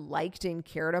actually liked and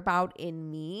cared about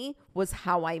in me was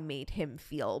how I made him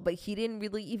feel. But he didn't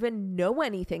really even know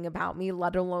anything about me,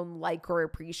 let alone like or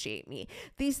appreciate me.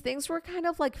 These things were kind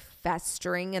of like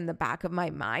festering in the back of my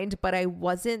mind, but I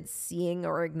wasn't seeing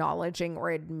or acknowledging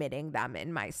or admitting them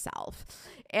in myself.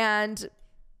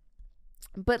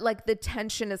 But like the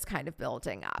tension is kind of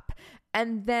building up.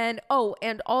 And then,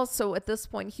 and also at this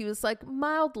point, he was like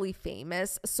mildly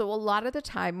famous. So a lot of the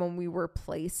time when we were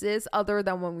places, other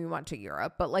than when we went to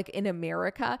Europe, but like in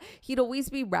America, he'd always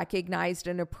be recognized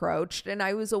and approached. And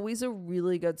I was always a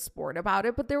really good sport about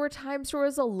it. But there were times where it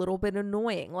was a little bit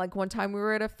annoying. Like one time we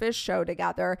were at a fish show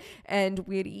together and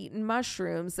we had eaten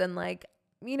mushrooms and like,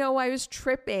 you know, I was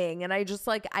tripping and I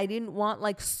didn't want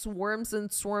like swarms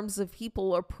and swarms of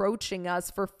people approaching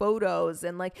us for photos.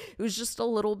 And like, it was just a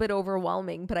little bit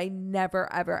overwhelming, but I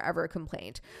never, ever, ever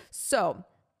complained. So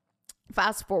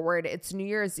fast forward, it's New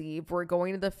Year's Eve. We're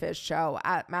going to the Fish show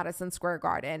at Madison Square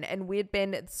Garden. And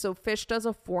Fish does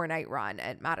a 4-night run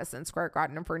at Madison Square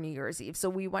Garden for New Year's Eve.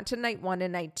 So we went to night 1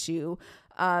 and night 2.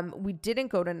 We didn't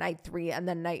go to night 3, and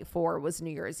then night 4 was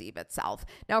New Year's Eve itself.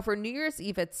 Now for New Year's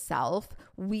Eve itself,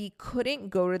 we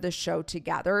couldn't go to the show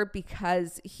together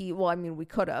because we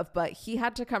could have, but he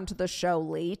had to come to the show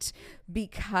late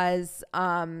because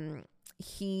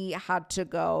he had to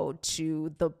go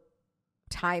to the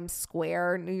Times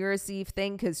Square New Year's Eve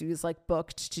thing because he was like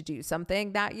booked to do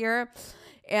something that year.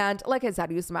 And like I said,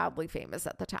 he was mildly famous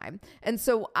at the time. And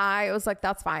so I was like,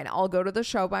 that's fine. I'll go to the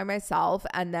show by myself.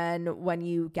 And then when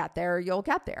you get there, you'll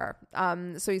get there.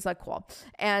 So he's like, cool.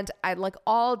 And I like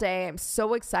all day, I'm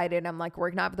so excited. I'm like, we're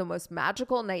going to have the most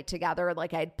magical night together.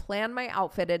 Like I'd planned my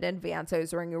outfit in advance. I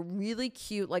was wearing a really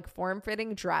cute, like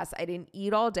form-fitting dress. I didn't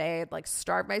eat all day. I'd like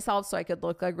starved myself so I could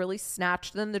look like really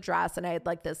snatched in the dress. And I had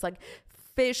like this like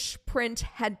fish print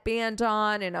headband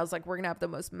on, and I was like, we're gonna have the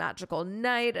most magical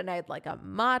night. And I had like a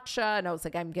matcha, and I was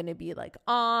like, I'm gonna be like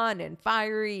on and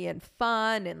fiery and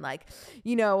fun, and like,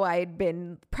 you know, I'd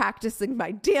been practicing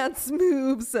my dance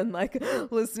moves and like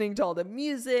listening to all the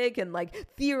music and like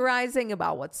theorizing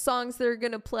about what songs they're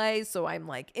gonna play, so I'm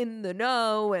like in the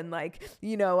know, and like,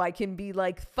 you know, I can be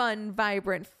like fun,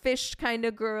 vibrant fish kind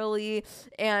of girly,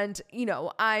 and you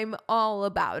know, I'm all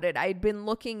about it. I'd been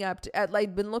looking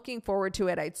forward to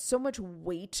it. I had so much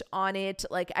weight on it.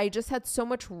 Like I just had so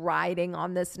much riding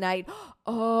on this night.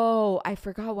 Oh, I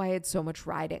forgot why I had so much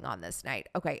riding on this night.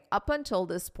 Okay. Up until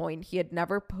this point, he had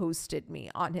never posted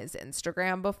me on his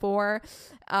Instagram before.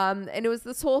 And it was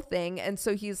this whole thing. And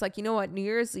so he's like, you know what, New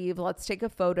Year's Eve, let's take a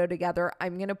photo together.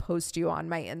 I'm going to post you on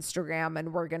my Instagram,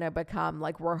 and we're going to become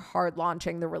like, we're hard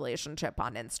launching the relationship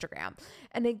on Instagram.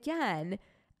 And again,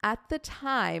 at the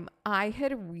time, I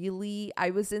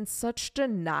was in such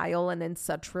denial and in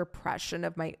such repression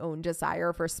of my own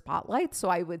desire for spotlight. So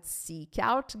I would seek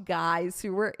out guys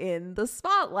who were in the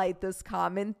spotlight, this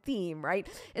common theme, right?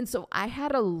 And so I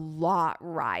had a lot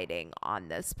riding on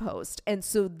this post. And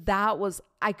so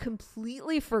I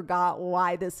completely forgot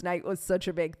why this night was such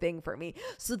a big thing for me.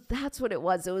 So that's what it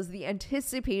was. It was the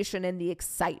anticipation and the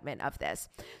excitement of this.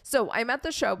 So I'm at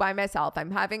the show by myself.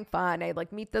 I'm having fun. I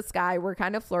like meet this guy. We're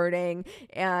kind of flirting,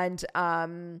 and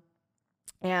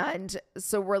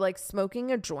so we're like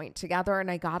smoking a joint together, and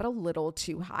I got a little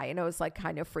too high and I was like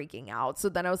kind of freaking out. So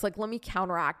then I was like, let me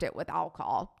counteract it with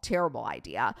alcohol. Terrible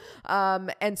idea.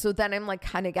 And so then I'm like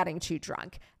kind of getting too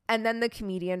drunk. And then the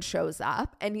comedian shows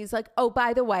up and he's like, oh,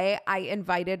 by the way, I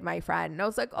invited my friend. And I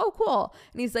was like, oh, cool.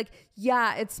 And he's like,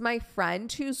 yeah, it's my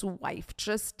friend whose wife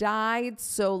just died.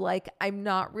 So like, I'm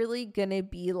not really going to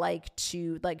be like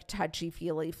too like touchy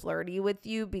feely flirty with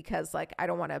you because like, I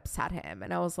don't want to upset him.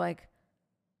 And I was like,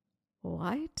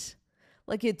 what?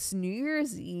 Like, it's New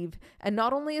Year's Eve, and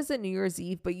not only is it New Year's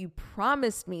Eve, but you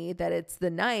promised me that it's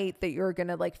the night that you're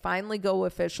gonna like finally go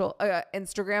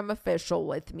Instagram official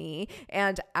with me,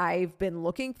 and I've been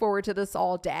looking forward to this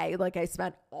all day. Like, I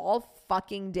spent all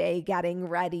fucking day getting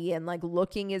ready and like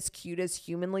looking as cute as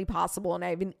humanly possible, and I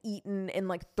haven't eaten in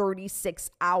like 36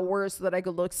 hours so that I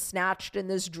could look snatched in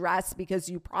this dress because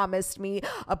you promised me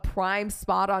a prime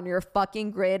spot on your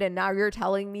fucking grid, and now you're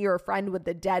telling me your friend with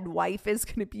the dead wife is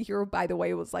gonna be here. By the way,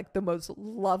 it was like the most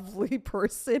lovely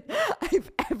person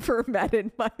I've ever met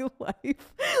in my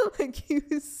life. Like, he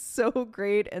was so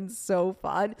great and so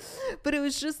fun. But it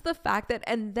was just the fact that,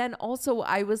 and then also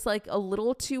I was like a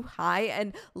little too high,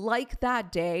 and like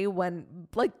that day when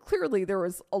like clearly there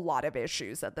was a lot of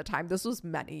issues at the time. This was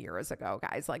many years ago,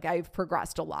 guys. Like, I've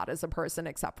progressed a lot as a person,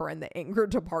 except for in the anger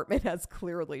department, as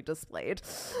clearly displayed.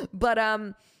 But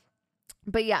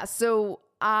yeah, so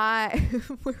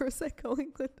where was I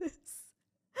going with this?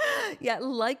 Yeah,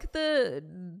 like the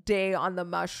day on the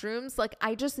mushrooms, like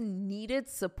I just needed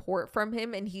support from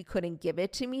him and he couldn't give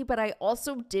it to me, but I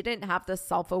also didn't have the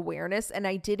self-awareness and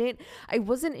I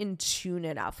wasn't in tune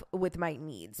enough with my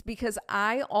needs because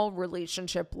I all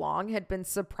relationship long had been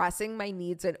suppressing my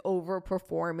needs and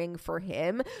overperforming for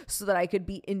him so that I could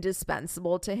be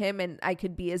indispensable to him and I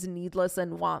could be as needless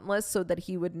and wantless so that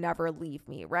he would never leave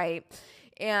me, right?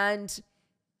 And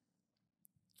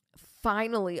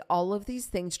finally, all of these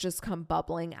things just come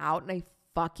bubbling out and I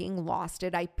fucking lost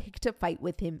it. I picked a fight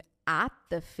with him at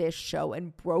the Fish show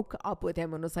and broke up with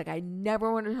him and was like, I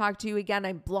never want to talk to you again.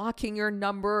 I'm blocking your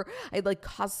number. I like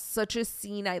caused such a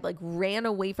scene. I like ran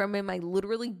away from him. I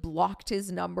literally blocked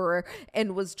his number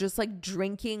and was just like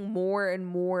drinking more and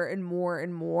more and more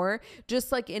and more,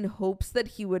 just like in hopes that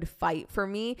he would fight for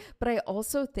me. But I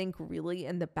also think really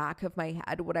in the back of my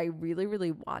head, what I really,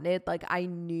 really wanted, like I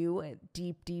knew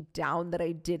deep, deep down that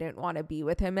I didn't want to be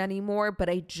with him anymore, but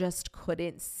I just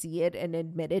couldn't see it and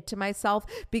admit it to myself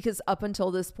because up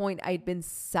until this point, I'd been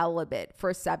celibate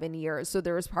for 7 years. So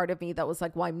there was part of me that was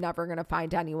like, well, I'm never going to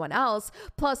find anyone else.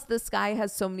 Plus, this guy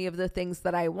has so many of the things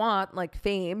that I want, like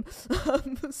fame.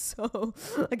 So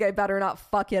like, I better not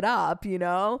fuck it up, you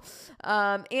know?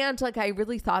 And like, I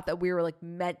really thought that we were like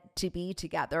meant to be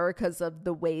together because of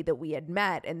the way that we had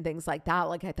met and things like that.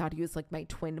 Like, I thought he was like my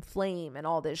twin flame and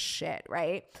all this shit,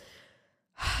 right?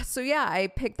 So yeah, I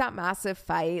picked that massive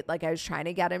fight. Like I was trying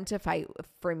to get him to fight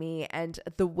for me. And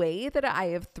the way that I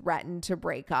have threatened to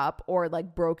break up or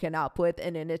like broken up with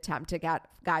in an attempt to get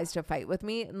guys to fight with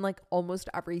me in like almost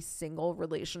every single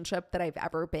relationship that I've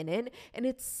ever been in. And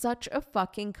it's such a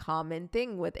fucking common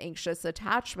thing with anxious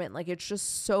attachment. Like it's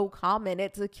just so common.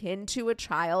 It's akin to a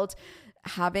child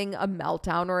having a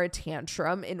meltdown or a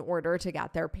tantrum in order to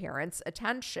get their parents'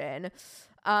 attention.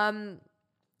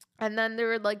 And then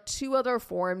there are like two other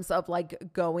forms of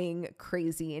like going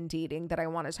crazy in dating that I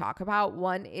want to talk about.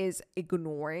 One is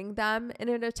ignoring them in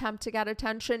an attempt to get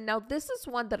attention. Now, this is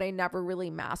one that I never really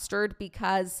mastered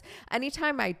because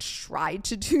anytime I tried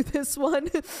to do this one,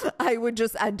 I would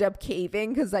just end up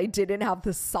caving because I didn't have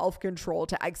the self-control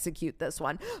to execute this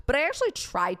one. But I actually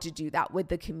tried to do that with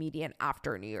the comedian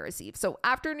after New Year's Eve. So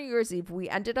after New Year's Eve, we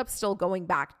ended up still going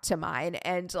back to mine.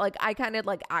 And like, I kind of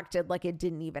like acted like it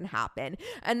didn't even happen.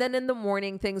 And then in the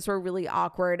morning, things were really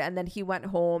awkward. And then he went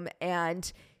home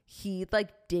and he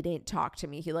like didn't talk to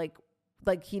me. He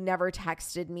he never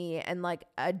texted me. And like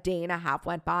a day and a half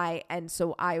went by. And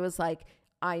so I was like,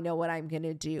 I know what I'm going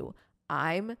to do.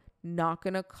 I'm not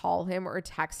going to call him or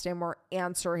text him or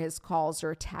answer his calls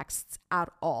or texts at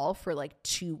all for like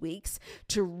 2 weeks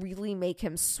to really make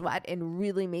him sweat and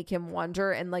really make him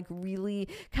wonder and like really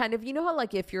kind of, you know how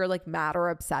like if you're like mad or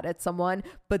upset at someone,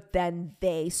 but then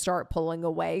they start pulling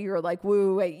away, you're like,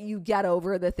 wait, you get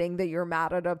over the thing that you're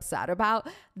mad and upset about.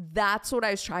 That's what I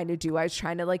was trying to do. I was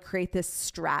trying to like create this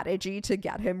strategy to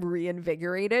get him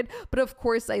reinvigorated. But of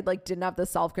course I like didn't have the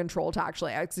self-control to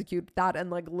actually execute that. And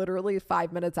like literally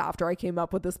 5 minutes after I came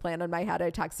up with this plan in my head,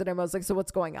 I texted him. I was like, so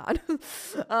what's going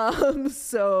on?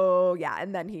 So yeah.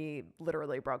 And then he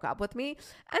literally broke up with me.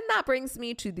 And that brings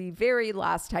me to the very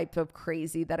last type of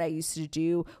crazy that I used to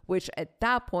do, which at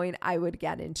that point I would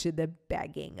get into the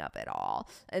begging of it all.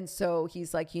 And so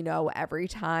he's like, you know, every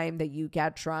time that you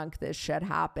get drunk, this shit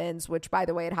happens, which by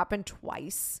the way, it happened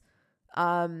twice.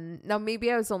 Now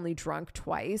maybe I was only drunk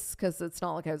twice because it's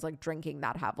not like I was like drinking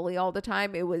that heavily all the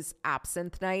time. It was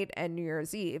absinthe night and New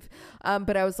Year's Eve.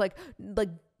 But I was like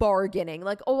bargaining,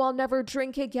 like, oh, I'll never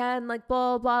drink again, like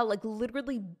blah, blah, like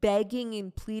literally begging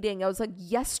and pleading. I was like,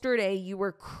 yesterday you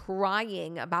were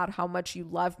crying about how much you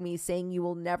love me, saying you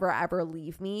will never ever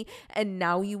leave me. And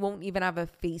now you won't even have a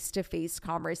face-to-face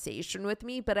conversation with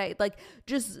me. But I like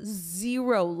just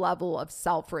zero level of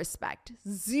self-respect.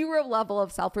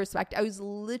 I was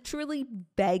literally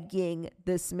begging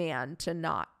this man to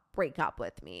not break up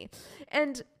with me.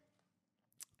 And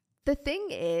the thing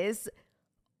is,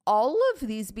 all of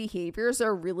these behaviors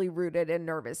are really rooted in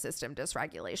nervous system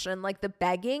dysregulation. Like the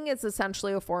begging is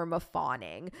essentially a form of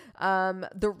fawning.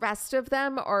 The rest of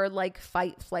them are like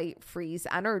fight, flight, freeze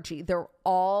energy. They're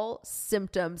all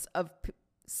symptoms of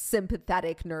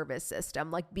sympathetic nervous system,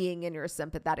 like being in your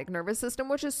sympathetic nervous system,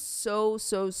 which is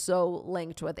so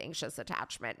linked with anxious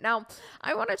attachment. Now,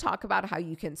 I want to talk about how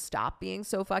you can stop being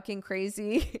so fucking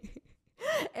crazy.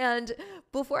 And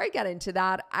before I get into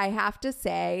that, I have to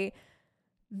say,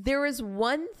 There is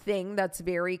one thing that's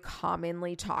very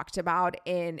commonly talked about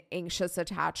in anxious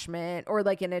attachment or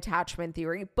like in attachment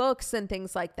theory books and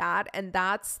things like that. And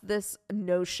that's this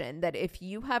notion that if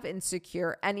you have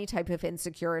any type of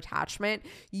insecure attachment,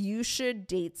 you should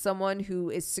date someone who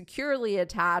is securely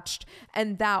attached.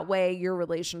 And that way your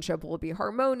relationship will be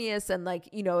harmonious. And like,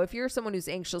 if you're someone who's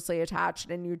anxiously attached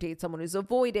and you date someone who's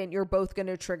avoidant, you're both going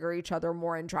to trigger each other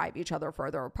more and drive each other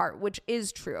further apart, which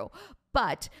is true.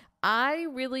 But I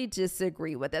really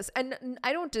disagree with this. And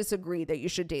I don't disagree that you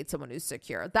should date someone who's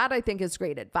secure. That I think is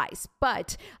great advice.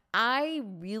 But I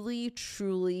really,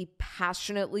 truly,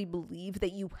 passionately believe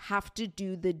that you have to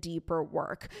do the deeper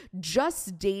work.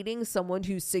 Just dating someone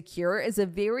who's secure is a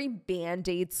very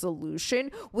band-aid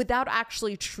solution without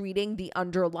actually treating the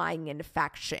underlying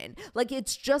infection. Like,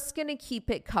 it's just going to keep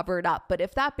it covered up. But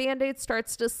if that band-aid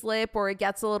starts to slip or it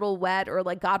gets a little wet, or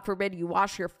like, God forbid, you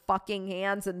wash your fucking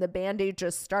hands and the band-aid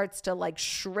just starts to like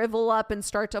shrivel up and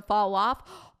start to fall off,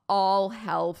 all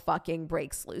hell fucking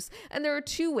breaks loose. And there are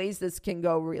two ways this can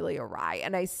go really awry.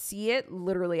 And I see it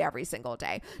literally every single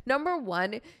day. Number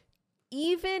one,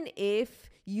 even if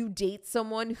you date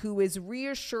someone who is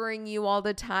reassuring you all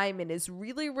the time and is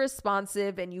really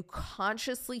responsive and you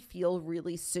consciously feel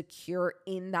really secure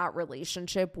in that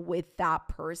relationship with that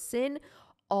person,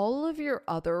 all of your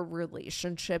other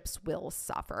relationships will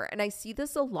suffer. And I see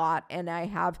this a lot, and I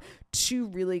have two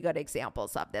really good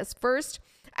examples of this. First,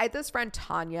 I had this friend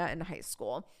Tanya in high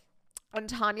school. And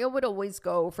Tanya would always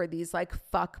go for these like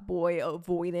fuckboy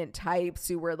avoidant types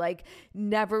who were like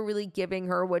never really giving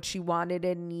her what she wanted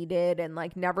and needed, and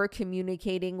like never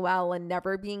communicating well and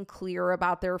never being clear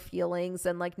about their feelings,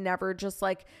 and like never just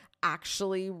like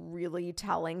actually really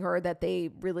telling her that they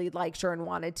really liked her and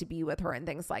wanted to be with her and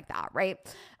things like that, right?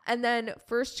 And then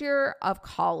first year of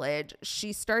college,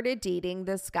 she started dating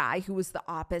this guy who was the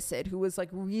opposite, who was like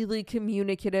really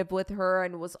communicative with her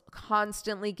and was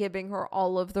constantly giving her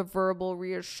all of the verbal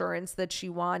reassurance that she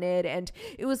wanted. And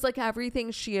it was like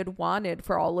everything she had wanted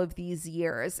for all of these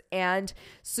years. And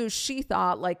so she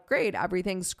thought like, great,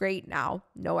 everything's great now.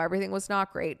 No, everything was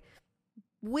not great.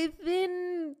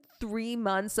 Within 3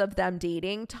 months of them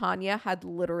dating, Tanya had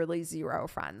literally zero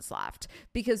friends left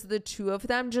because the two of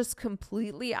them just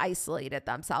completely isolated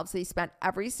themselves. They spent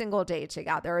every single day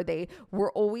together. They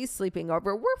were always sleeping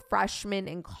over. We're freshmen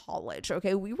in college,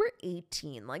 okay? We were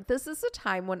 18. Like, this is a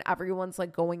time when everyone's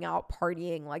like going out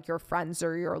partying like your friends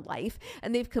or your life,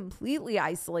 and they've completely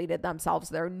isolated themselves.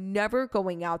 They're never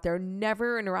going out. They're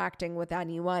never interacting with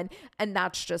anyone, and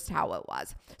that's just how it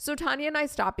was. So Tanya and I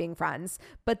stopped being friends,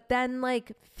 but then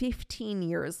like 15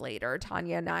 years later,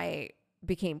 Tanya and I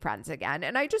became friends again.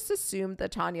 And I just assumed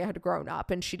that Tanya had grown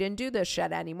up and she didn't do this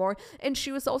shit anymore. And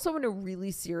she was also in a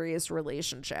really serious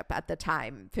relationship at the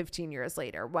time, 15 years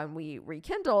later, when we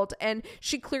rekindled. And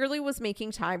she clearly was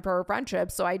making time for her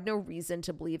friendship. So I had no reason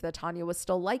to believe that Tanya was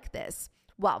still like this.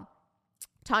 Well,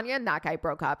 Tanya and that guy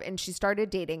broke up and she started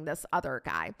dating this other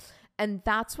guy. And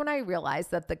that's when I realized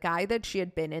that the guy that she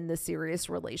had been in the serious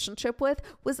relationship with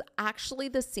was actually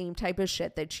the same type of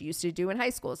shit that she used to do in high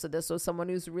school. So this was someone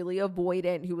who's really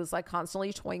avoidant, who was like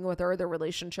constantly toying with her. Their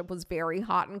relationship was very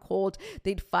hot and cold.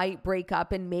 They'd fight, break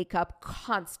up, and make up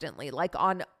constantly, like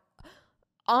on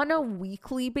a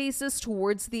weekly basis.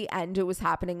 Towards the end, it was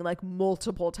happening like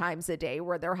multiple times a day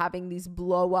where they're having these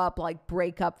blow up, like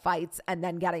breakup fights and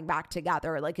then getting back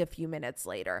together like a few minutes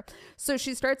later. So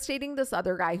she starts dating this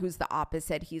other guy who's the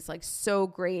opposite. He's like so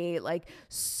great, like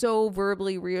so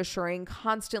verbally reassuring,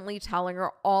 constantly telling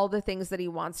her all the things that he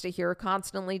wants to hear,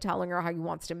 constantly telling her how he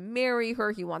wants to marry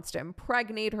her, he wants to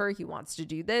impregnate her, he wants to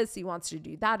do this, he wants to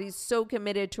do that. He's so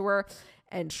committed to her.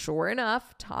 And sure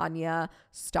enough, Tanya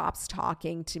stops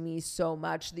talking to me so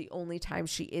much. The only time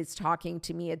she is talking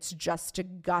to me, it's just to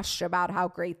gush about how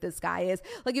great this guy is.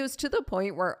 Like, it was to the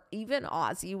point where even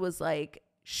Ozzy was like,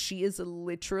 she is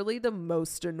literally the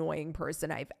most annoying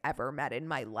person I've ever met in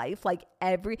my life. Like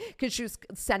because she was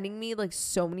sending me like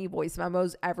so many voice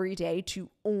memos every day to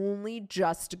only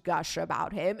just gush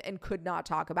about him and could not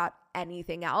talk about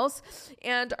anything else.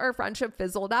 And our friendship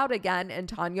fizzled out again. And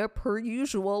Tanya, per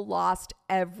usual, lost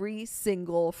every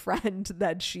single friend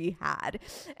that she had.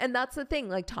 And that's the thing.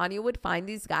 Like, Tanya would find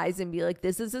these guys and be like,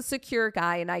 this is a secure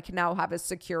guy and I can now have a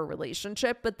secure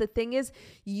relationship. But the thing is,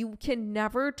 you can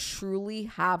never truly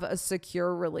have a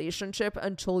secure relationship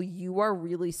until you are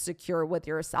really secure with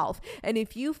yourself. And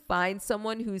if you find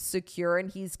someone who's secure and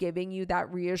he's giving you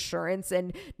that reassurance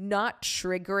and not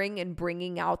triggering and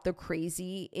bringing out the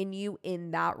crazy in you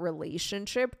in that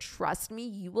relationship, trust me,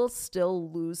 you will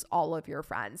still lose all of your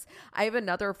friends. I have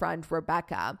another friend,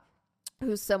 Rebecca,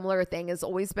 whose similar thing has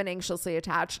always been anxiously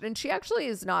attached. And she actually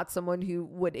is not someone who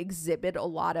would exhibit a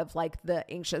lot of like the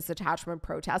anxious attachment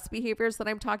protest behaviors that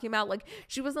I'm talking about. Like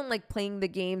she wasn't like playing the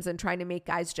games and trying to make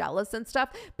guys jealous and stuff,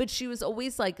 but she was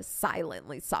always like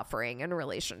silently suffering in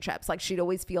relationships. Like she'd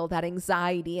always feel that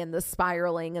anxiety and the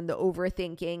spiraling and the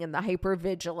overthinking and the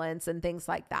hypervigilance and things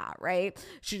like that, right?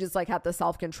 She just like had the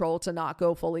self-control to not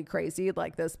go fully crazy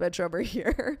like this bitch over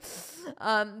here.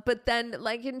 But then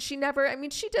like, and she never, I mean,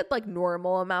 she did like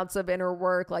normal amounts of inner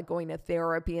work, like going to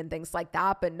therapy and things like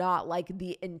that, but not like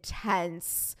the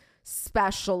intense,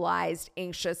 specialized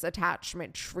anxious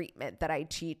attachment treatment that I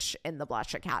teach in the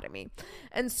Blush Academy.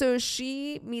 And so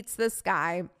she meets this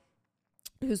guy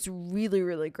who's really,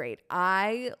 really great.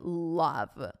 I love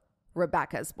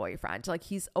Rebecca's boyfriend. Like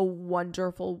he's a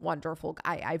wonderful, wonderful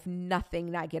guy. I have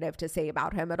nothing negative to say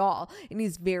about him at all. And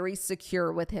he's very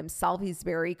secure with himself. He's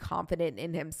very confident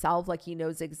in himself. Like he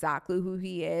knows exactly who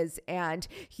he is. And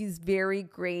he's very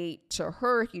great to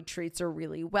her. He treats her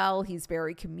really well. He's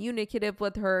very communicative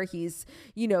with her. He's,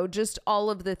 you know, just all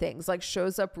of the things, like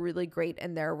shows up really great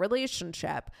in their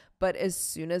relationship. But as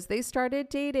soon as they started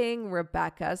dating,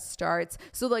 Rebecca starts.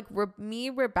 So like me,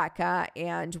 Rebecca,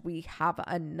 and we have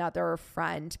another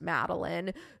friend,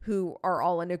 Madeline, who are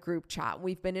all in a group chat.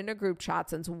 We've been in a group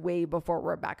chat since way before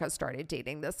Rebecca started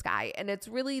dating this guy. And it's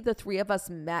really the three of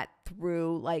us met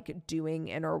through like doing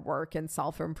inner work and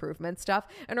self-improvement stuff.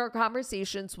 And our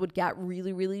conversations would get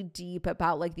really, really deep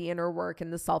about like the inner work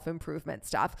and the self-improvement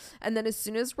stuff. And then as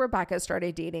soon as Rebecca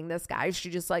started dating this guy,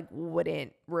 she just like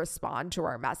wouldn't respond to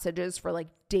our messages for like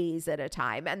days at a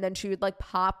time. And then she would like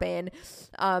pop in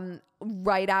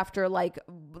right after like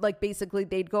basically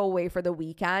they'd go away for the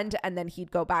weekend and then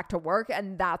he'd go back to work,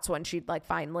 and that's when she'd like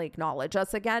finally acknowledge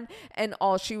us again. And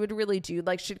all she would really do,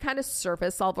 like she'd kind of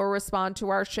surface level respond to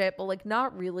our shit, but like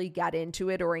not really get into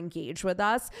it or engage with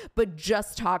us, but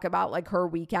just talk about like her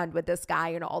weekend with this guy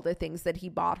and all the things that he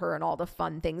bought her and all the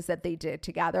fun things that they did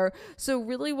together. So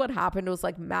really what happened was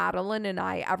like Madeline and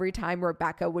I, every time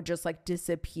Rebecca would just like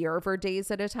disappear for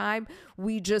days at a time,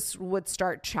 we just would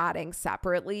start chatting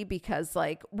separately, because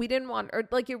like we didn't want, or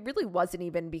like it really wasn't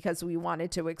even because we wanted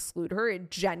to exclude her.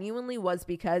 It genuinely was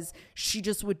because she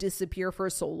just would disappear for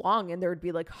so long and there would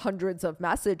be like hundreds of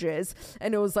messages.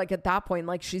 And it was like at that point,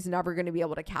 like she's never going to be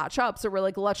able to catch up. So we're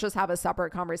like, let's just have a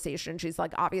separate conversation. She's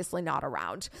like obviously not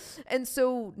around. And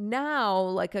so now,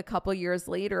 like a couple years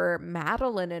later,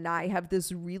 Madeline and I have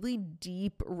this really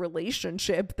deep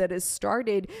relationship that has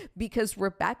started because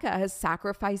Rebecca has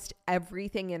sacrificed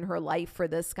everything in her life for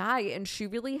this guy, and she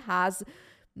really has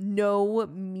no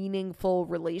meaningful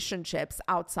relationships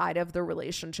outside of the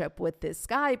relationship with this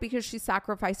guy because she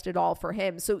sacrificed it all for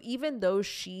him. So even though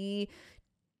she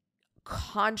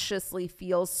consciously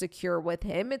feels secure with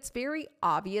him, it's very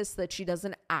obvious that she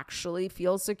doesn't actually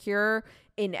feel secure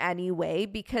in any way,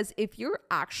 because if you're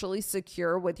actually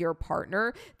secure with your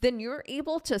partner, then you're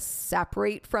able to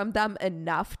separate from them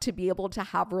enough to be able to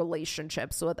have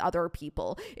relationships with other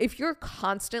people. If you're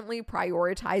constantly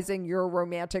prioritizing your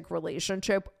romantic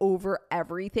relationship over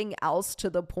everything else to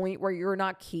the point where you're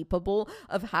not capable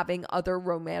of having other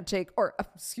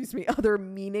other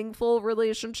meaningful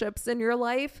relationships in your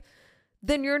life,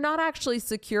 then you're not actually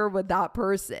secure with that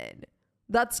person.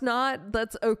 That's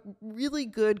a really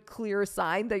good, clear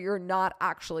sign that you're not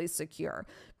actually secure.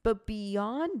 But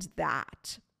beyond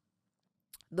that,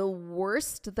 the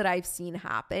worst that I've seen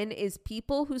happen is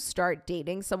people who start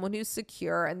dating someone who's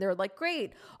secure and they're like,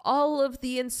 great, all of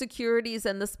the insecurities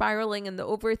and the spiraling and the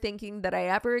overthinking that I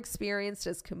ever experienced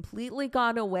has completely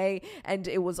gone away. And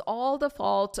it was all the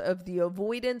fault of the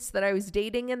avoidance that I was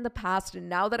dating in the past. And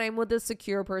now that I'm with a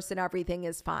secure person, everything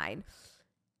is fine.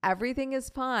 Everything is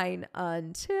fine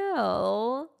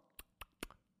until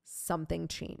something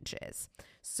changes.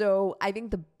 So I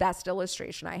think the best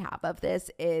illustration I have of this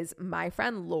is my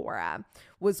friend Laura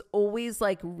was always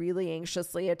like really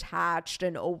anxiously attached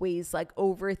and always like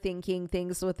overthinking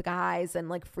things with guys and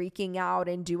like freaking out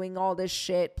and doing all this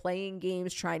shit, playing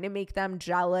games, trying to make them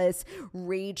jealous,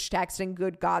 rage texting.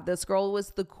 Good God, this girl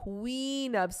was the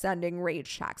queen of sending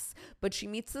rage texts. But she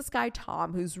meets this guy,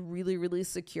 Tom, who's really, really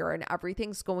secure and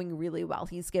everything's going really well.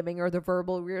 He's giving her the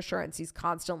verbal reassurance. He's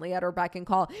constantly at her beck and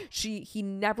call. He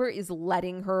never is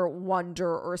letting her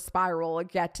wonder or spiral or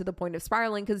get to the point of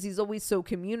spiraling because he's always so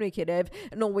communicative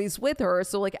and always with her.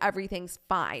 So like everything's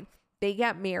fine. They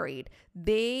get married.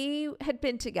 They had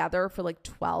been together for like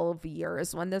 12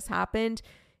 years when this happened.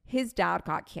 His dad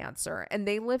got cancer and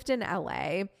they lived in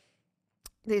LA.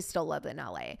 They still live in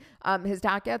LA. His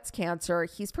dad gets cancer.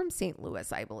 He's from St. Louis,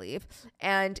 I believe.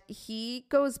 And he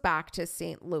goes back to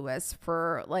St. Louis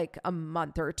for like a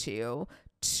month or two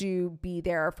to be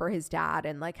there for his dad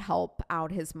and like help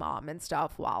out his mom and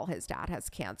stuff while his dad has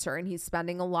cancer. And he's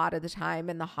spending a lot of the time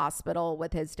in the hospital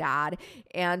with his dad.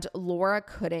 And Laura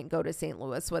couldn't go to St.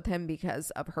 Louis with him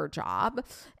because of her job.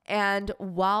 And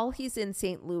while he's in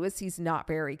St. Louis, he's not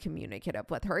very communicative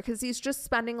with her because he's just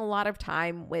spending a lot of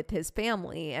time with his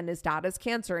family, and his dad has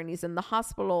cancer and he's in the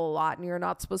hospital a lot, and you're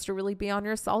not supposed to really be on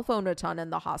your cell phone a ton in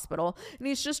the hospital. And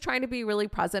he's just trying to be really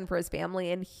present for his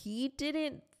family. And he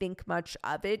didn't think much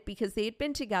of it because they'd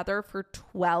been together for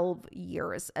 12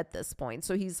 years at this point.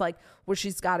 So he's like, well,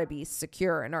 she's got to be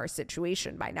secure in our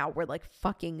situation by now. We're like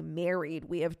fucking married.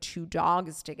 We have 2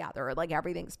 dogs together. Like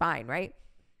everything's fine, right?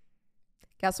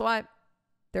 Guess what?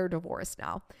 They're divorced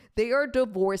now. They are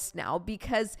divorced now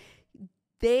because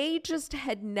they just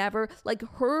had never, like,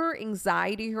 her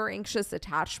anxiety, her anxious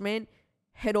attachment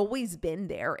had always been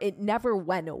there. It never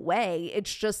went away.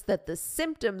 It's just that the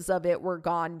symptoms of it were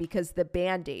gone because the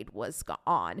Band-Aid was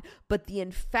gone, but the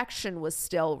infection was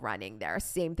still running there.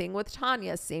 Same thing with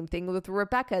Tanya, same thing with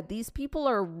Rebecca. These people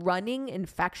are running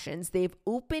infections. They've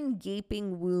open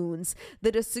gaping wounds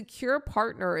that a secure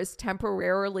partner is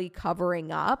temporarily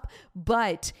covering up.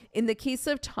 But in the case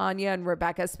of Tanya and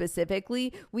Rebecca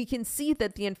specifically, we can see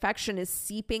that the infection is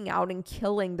seeping out and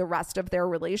killing the rest of their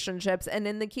relationships. And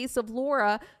in the case of Laura,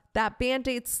 that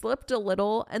Band-Aid slipped a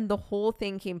little and the whole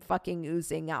thing came fucking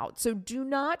oozing out. So do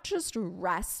not just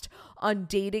rest on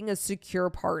dating a secure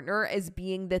partner as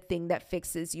being the thing that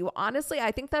fixes you. Honestly,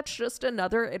 I think that's just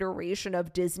another iteration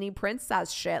of Disney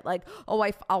princess shit. Like, oh,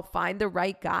 I'll find the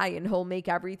right guy and he'll make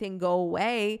everything go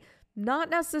away. Not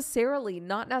necessarily.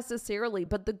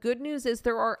 But the good news is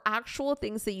there are actual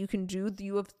things that you can do.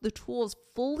 You have the tools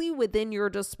fully within your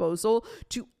disposal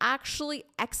to actually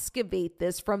excavate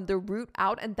this from the root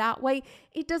out. And that way,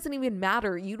 it doesn't even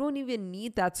matter. You don't even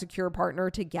need that secure partner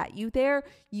to get you there.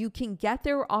 You can get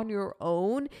there on your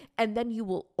own, and then you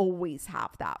will always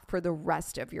have that for the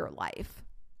rest of your life.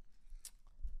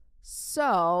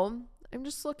 So I'm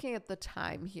just looking at the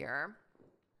time here.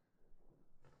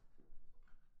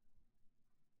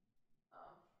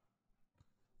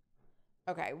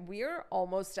 Okay, we're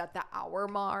almost at the hour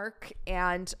mark,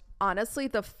 and honestly,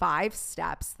 the 5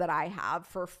 steps that I have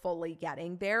for fully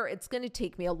getting there, it's going to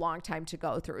take me a long time to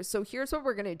go through. So here's what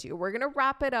we're going to do. We're going to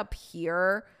wrap it up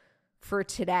here for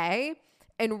today,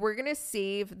 and we're going to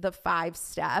save the 5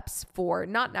 steps for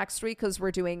not next week because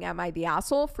we're doing Am I the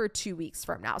Asshole for 2 weeks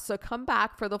from now. So come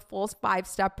back for the full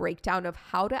 5-step breakdown of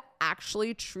how to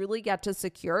actually truly get to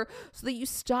secure so that you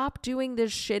stop doing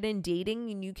this shit in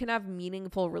dating and you can have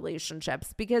meaningful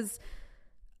relationships, because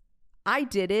I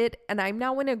did it and I'm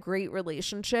now in a great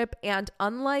relationship. And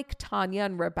unlike Tanya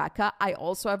and Rebecca, I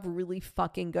also have really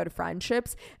fucking good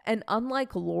friendships. And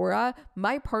unlike Laura,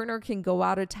 my partner can go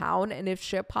out of town, and if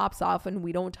shit pops off and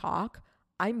we don't talk,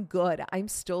 I'm good. I'm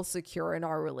still secure in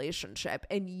our relationship.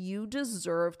 And you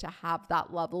deserve to have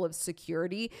that level of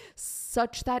security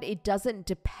such that it doesn't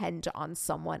depend on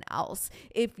someone else.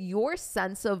 If your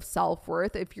sense of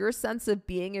self-worth, if your sense of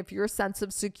being, if your sense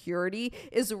of security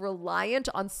is reliant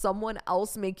on someone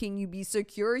else making you be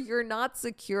secure, you're not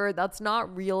secure. That's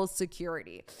not real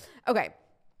security. Okay.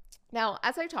 Now,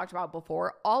 as I talked about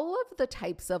before, all of the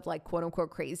types of like quote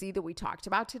unquote crazy that we talked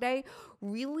about today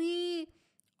really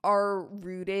are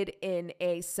rooted in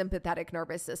a sympathetic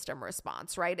nervous system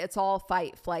response, right? It's all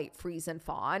fight, flight, freeze, and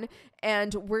fawn.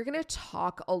 And we're going to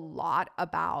talk a lot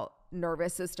about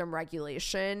nervous system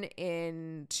regulation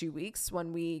in 2 weeks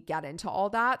when we get into all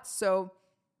that. So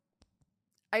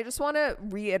I just want to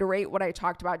reiterate what I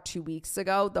talked about 2 weeks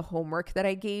ago, the homework that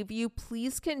I gave you.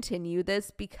 Please continue this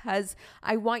because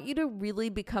I want you to really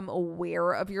become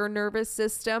aware of your nervous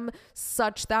system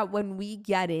such that when we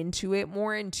get into it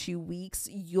more in 2 weeks,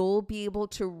 you'll be able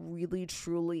to really,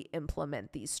 truly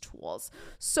implement these tools.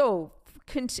 So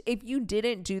if you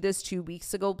didn't do this 2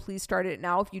 weeks ago, please start it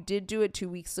now. If you did do it 2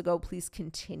 weeks ago, please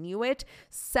continue it.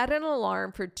 Set an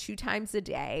alarm for 2 times a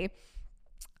day.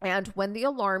 And when the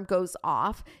alarm goes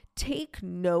off, take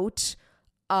note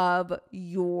of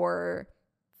your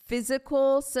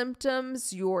physical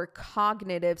symptoms, your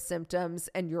cognitive symptoms,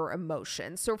 and your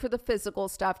emotions. So for the physical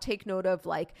stuff, take note of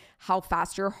like how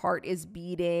fast your heart is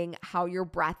beating, how your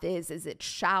breath is. Is it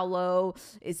shallow?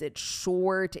 Is it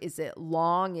short? Is it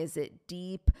long? Is it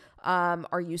deep?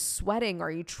 Are you sweating?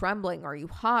 Are you trembling? Are you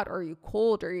hot? Are you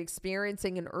cold? Are you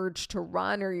experiencing an urge to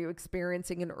run? Are you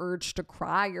experiencing an urge to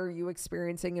cry? Are you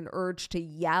experiencing an urge to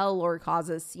yell or cause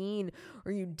a scene?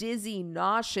 Are you dizzy,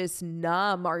 nauseous,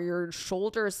 numb? Are your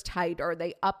shoulders tight? Are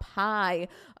they up high?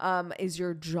 Is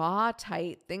your jaw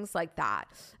tight? Things like that.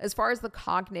 As far as the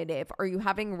cognitive, are you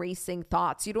having racing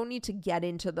thoughts? You don't need to get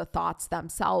into the thoughts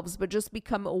themselves, but just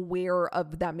become aware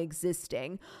of them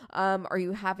existing. Are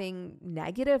you having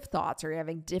negative thoughts? Are you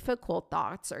having difficult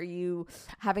thoughts? Are you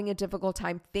having a difficult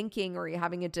time thinking? Are you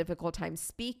having a difficult time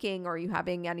speaking? Are you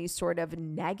having any sort of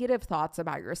negative thoughts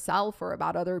about yourself or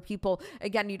about other people?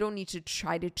 Again, you don't need to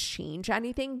try to change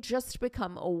anything, just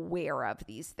become aware of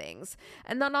these things.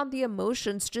 And then on the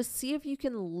emotions, just see if you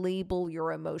can label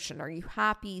your emotion. Are you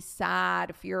happy,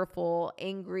 sad, fearful,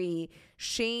 angry,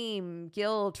 shame,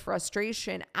 guilt,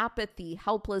 frustration, apathy,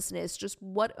 helplessness? Just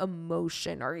what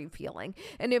emotion are you feeling?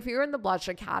 And if you're in the Blush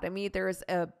Academy, there's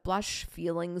a Blush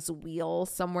Feelings wheel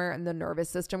somewhere in the nervous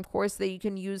system course that you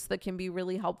can use that can be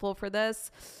really helpful for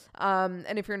this.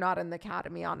 And if you're not in the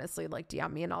Academy, honestly, like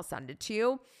DM me and I'll send it to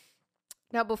you.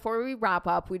 Now, before we wrap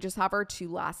up, we just have our two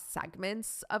last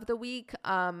segments of the week.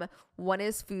 One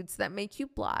is foods that make you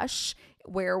blush,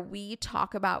 where we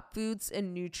talk about foods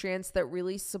and nutrients that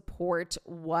really support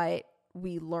what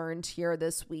we learned here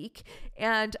this week.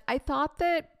 And I thought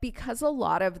that because a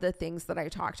lot of the things that I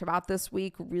talked about this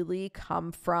week really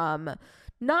come from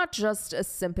not just a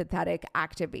sympathetic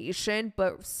activation,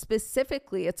 but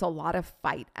specifically it's a lot of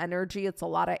fight energy. It's a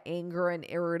lot of anger and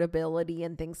irritability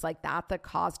and things like that that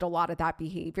caused a lot of that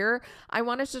behavior. I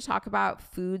wanted to talk about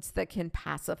foods that can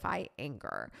pacify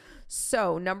anger.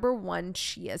 So number one,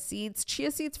 chia seeds. Chia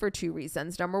seeds for two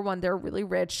reasons. Number one, they're really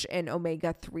rich in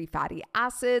omega-3 fatty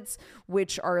acids,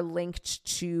 which are linked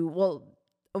to,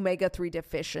 omega-3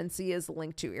 deficiency is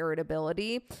linked to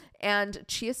irritability, and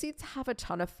chia seeds have a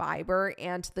ton of fiber,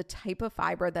 and the type of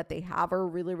fiber that they have are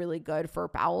really, really good for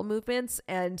bowel movements.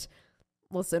 And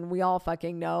listen, we all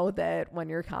fucking know that when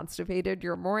you're constipated,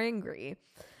 you're more angry.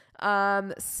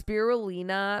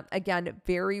 Spirulina, again,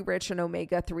 very rich in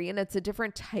omega-3, and it's a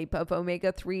different type of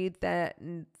omega-3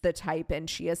 than the type in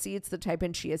chia seeds. The type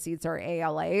in chia seeds are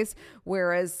ALAs,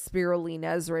 whereas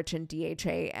spirulina is rich in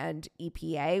DHA and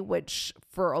EPA, which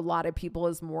for a lot of people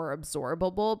is more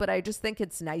absorbable. But I just think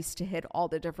it's nice to hit all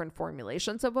the different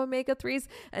formulations of omega-3s.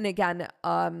 And again,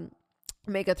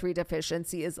 omega-3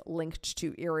 deficiency is linked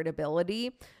to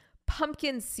irritability.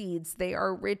 Pumpkin seeds, they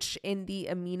are rich in the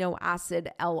amino acid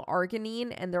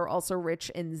L-arginine, and they're also rich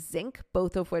in zinc,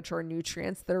 both of which are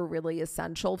nutrients that are really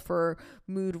essential for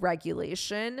mood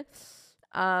regulation.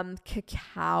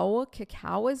 Cacao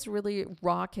is really,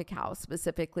 raw cacao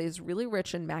specifically, is really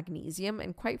rich in magnesium.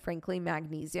 And quite frankly,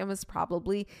 magnesium is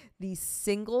probably the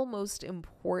single most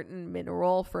important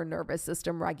mineral for nervous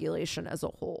system regulation as a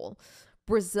whole.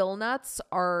 Brazil nuts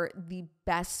are the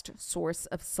best source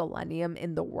of selenium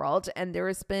in the world. And there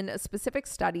has been a specific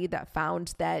study that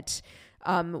found that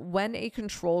when a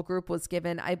control group was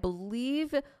given, I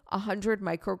believe 100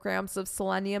 micrograms of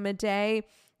selenium a day,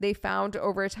 they found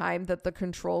over time that the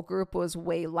control group was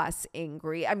way less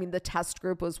angry. I mean, the test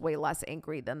group was way less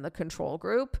angry than the control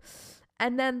group.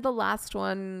 And then the last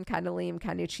one, kind of lame,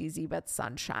 kind of cheesy, but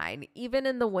sunshine. Even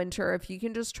in the winter, if you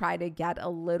can just try to get a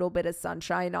little bit of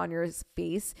sunshine on your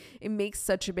face, it makes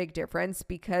such a big difference,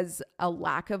 because a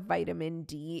lack of vitamin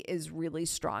D is really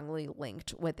strongly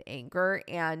linked with anger,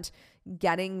 and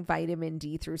getting vitamin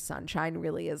D through sunshine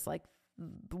really is like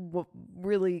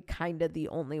really kind of the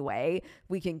only way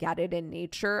we can get it in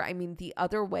nature. I mean,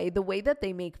 the way that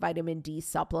they make vitamin D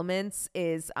supplements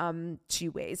is two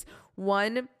ways.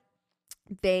 One,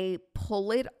 they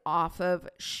pull it off of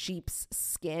sheep's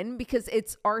skin, because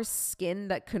it's our skin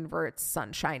that converts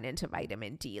sunshine into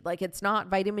vitamin D. Like, it's not,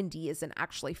 vitamin D isn't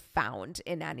actually found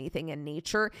in anything in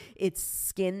nature. It's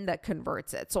skin that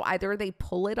converts it. So either they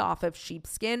pull it off of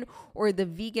sheepskin, or the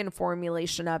vegan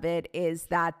formulation of it is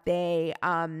that they,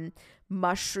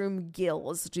 mushroom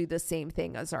gills do the same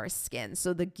thing as our skin.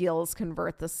 So the gills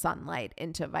convert the sunlight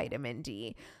into vitamin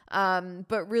D.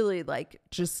 But really, like,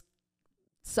 just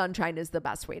sunshine is the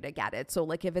best way to get it. So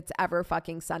like, if it's ever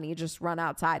fucking sunny, just run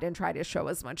outside and try to show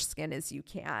as much skin as you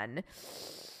can.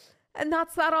 And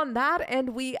that's that on that.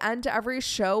 And we end every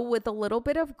show with a little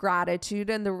bit of gratitude.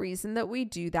 And the reason that we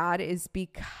do that is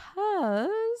because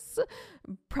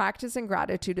practicing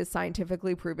gratitude is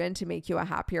scientifically proven to make you a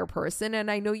happier person.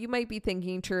 And I know you might be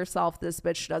thinking to yourself, this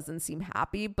bitch doesn't seem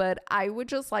happy, but I would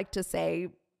just like to say,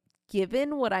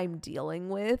 given what I'm dealing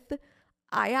with,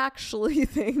 I actually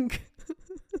think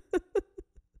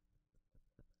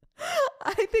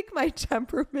I think my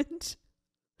temperament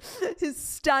is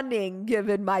stunning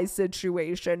given my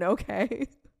situation, okay?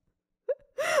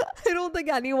 I don't think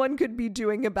anyone could be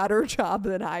doing a better job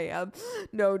than I am.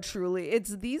 No, truly.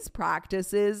 It's these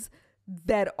practices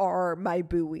that are my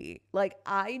buoy. Like,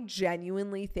 I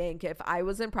genuinely think if I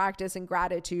wasn't practicing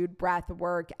gratitude, breath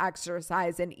work,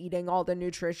 exercise, and eating all the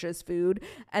nutritious food,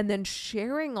 and then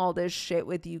sharing all this shit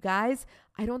with you guys,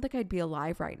 I don't think I'd be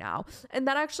alive right now. And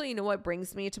that actually, you know what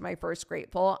brings me to my first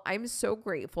grateful? I'm so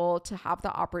grateful to have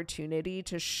the opportunity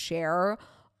to share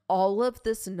all of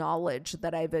this knowledge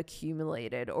that I've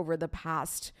accumulated over the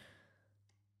past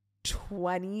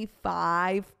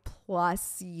 25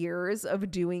 plus years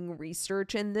of doing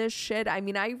research in this shit. I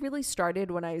mean, I really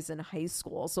started when I was in high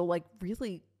school. So like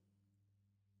really,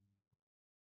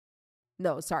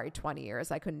 no, sorry, 20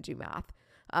 years. I couldn't do math.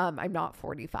 I'm not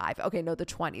 45. Okay, no, the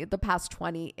past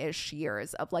 20-ish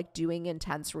years of like doing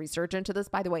intense research into this.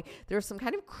 By the way, there's some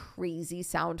kind of crazy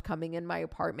sound coming in my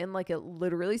apartment. Like it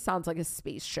literally sounds like a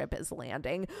spaceship is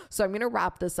landing. So I'm going to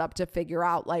wrap this up to figure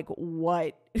out like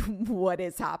what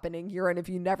is happening here. And if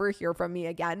you never hear from me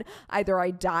again, either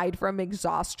I died from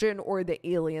exhaustion or the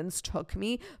aliens took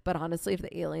me. But honestly, if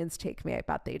the aliens take me, I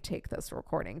bet they'd take this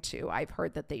recording too. I've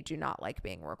heard that they do not like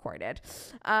being recorded.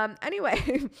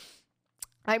 Anyway,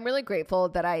 I'm really grateful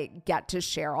that I get to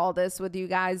share all this with you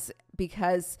guys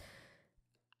because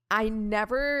I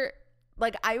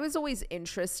was always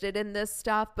interested in this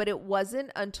stuff, but it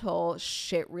wasn't until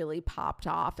shit really popped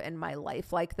off in my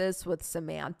life like this with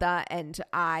Samantha, and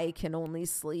I can only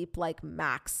sleep like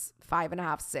max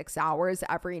 5.5, 6 hours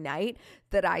every night,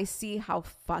 that I see how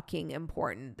fucking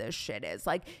important this shit is.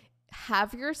 Like,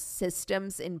 have your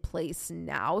systems in place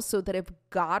now so that if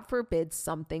God forbid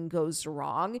something goes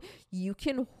wrong, you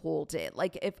can hold it.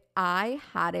 Like if I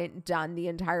hadn't done the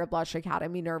entire Blush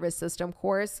Academy nervous system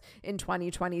course in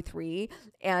 2023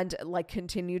 and like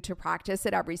continued to practice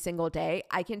it every single day,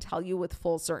 I can tell you with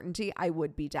full certainty, I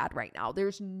would be dead right now.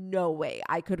 There's no way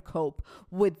I could cope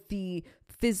with the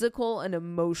physical and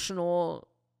emotional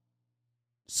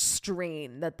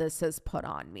strain that this has put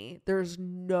on me. There's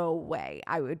no way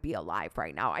I would be alive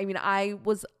right now. I mean, I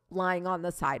was lying on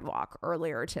the sidewalk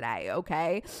earlier today,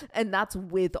 okay? And that's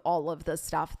with all of the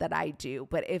stuff that I do.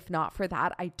 But if not for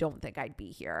that, I don't think I'd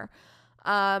be here.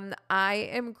 I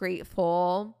am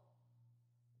grateful.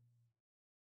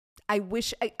 I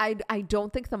wish I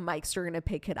don't think the mics are going to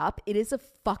pick it up. It is a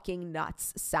fucking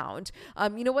nuts sound.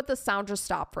 You know what? The sound just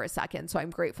stopped for a second. So I'm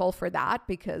grateful for that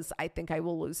because I think I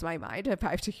will lose my mind if I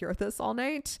have to hear this all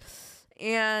night.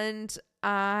 And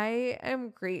I am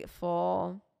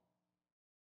grateful.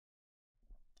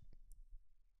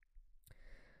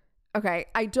 Okay.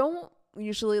 I don't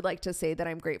usually like to say that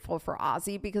I'm grateful for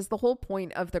Ozzy because the whole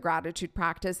point of the gratitude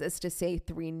practice is to say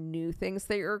 3 new things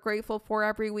that you're grateful for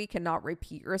every week and not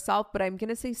repeat yourself. But I'm going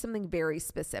to say something very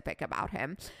specific about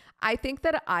him. I think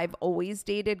that I've always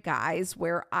dated guys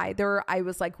where either I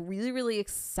was like really, really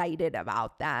excited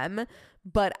about them,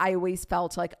 but I always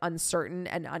felt like uncertain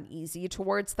and uneasy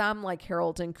towards them, like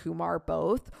Harold and Kumar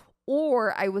both.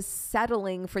 Or I was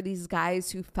settling for these guys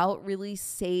who felt really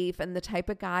safe and the type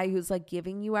of guy who's like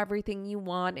giving you everything you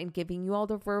want and giving you all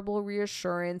the verbal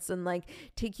reassurance and like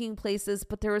taking places.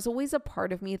 But there was always a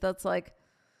part of me that's like,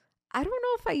 I don't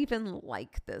know if I even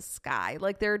like this guy.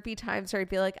 Like there would be times where I'd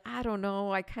be like, I don't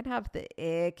know, I kind of have the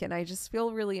ick and I just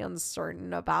feel really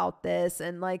uncertain about this.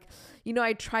 And like, you know,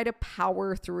 I try to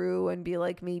power through and be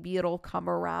like, maybe it'll come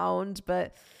around.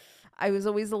 But I was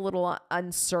always a little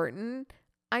uncertain.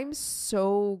 I'm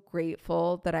so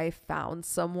grateful that I found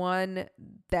someone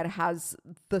that has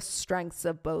the strengths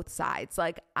of both sides.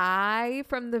 Like I,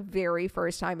 from the very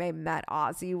first time I met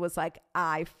Ozzy, was like,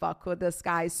 I fuck with this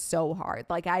guy so hard.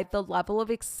 Like I had the level of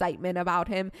excitement about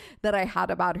him that I had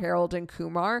about Harold and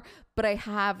Kumar, but I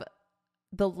have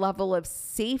the level of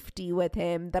safety with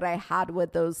him that I had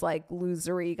with those like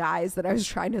losery guys that I was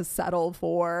trying to settle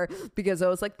for because I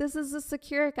was like, this is a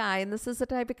secure guy and this is the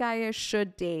type of guy I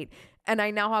should date. And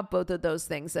I now have both of those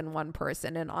things in one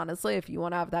person. And honestly, if you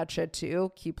want to have that shit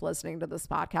too, keep listening to this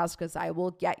podcast because I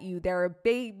will get you there,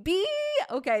 baby.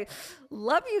 Okay.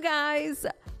 Love you guys.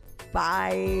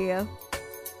 Bye.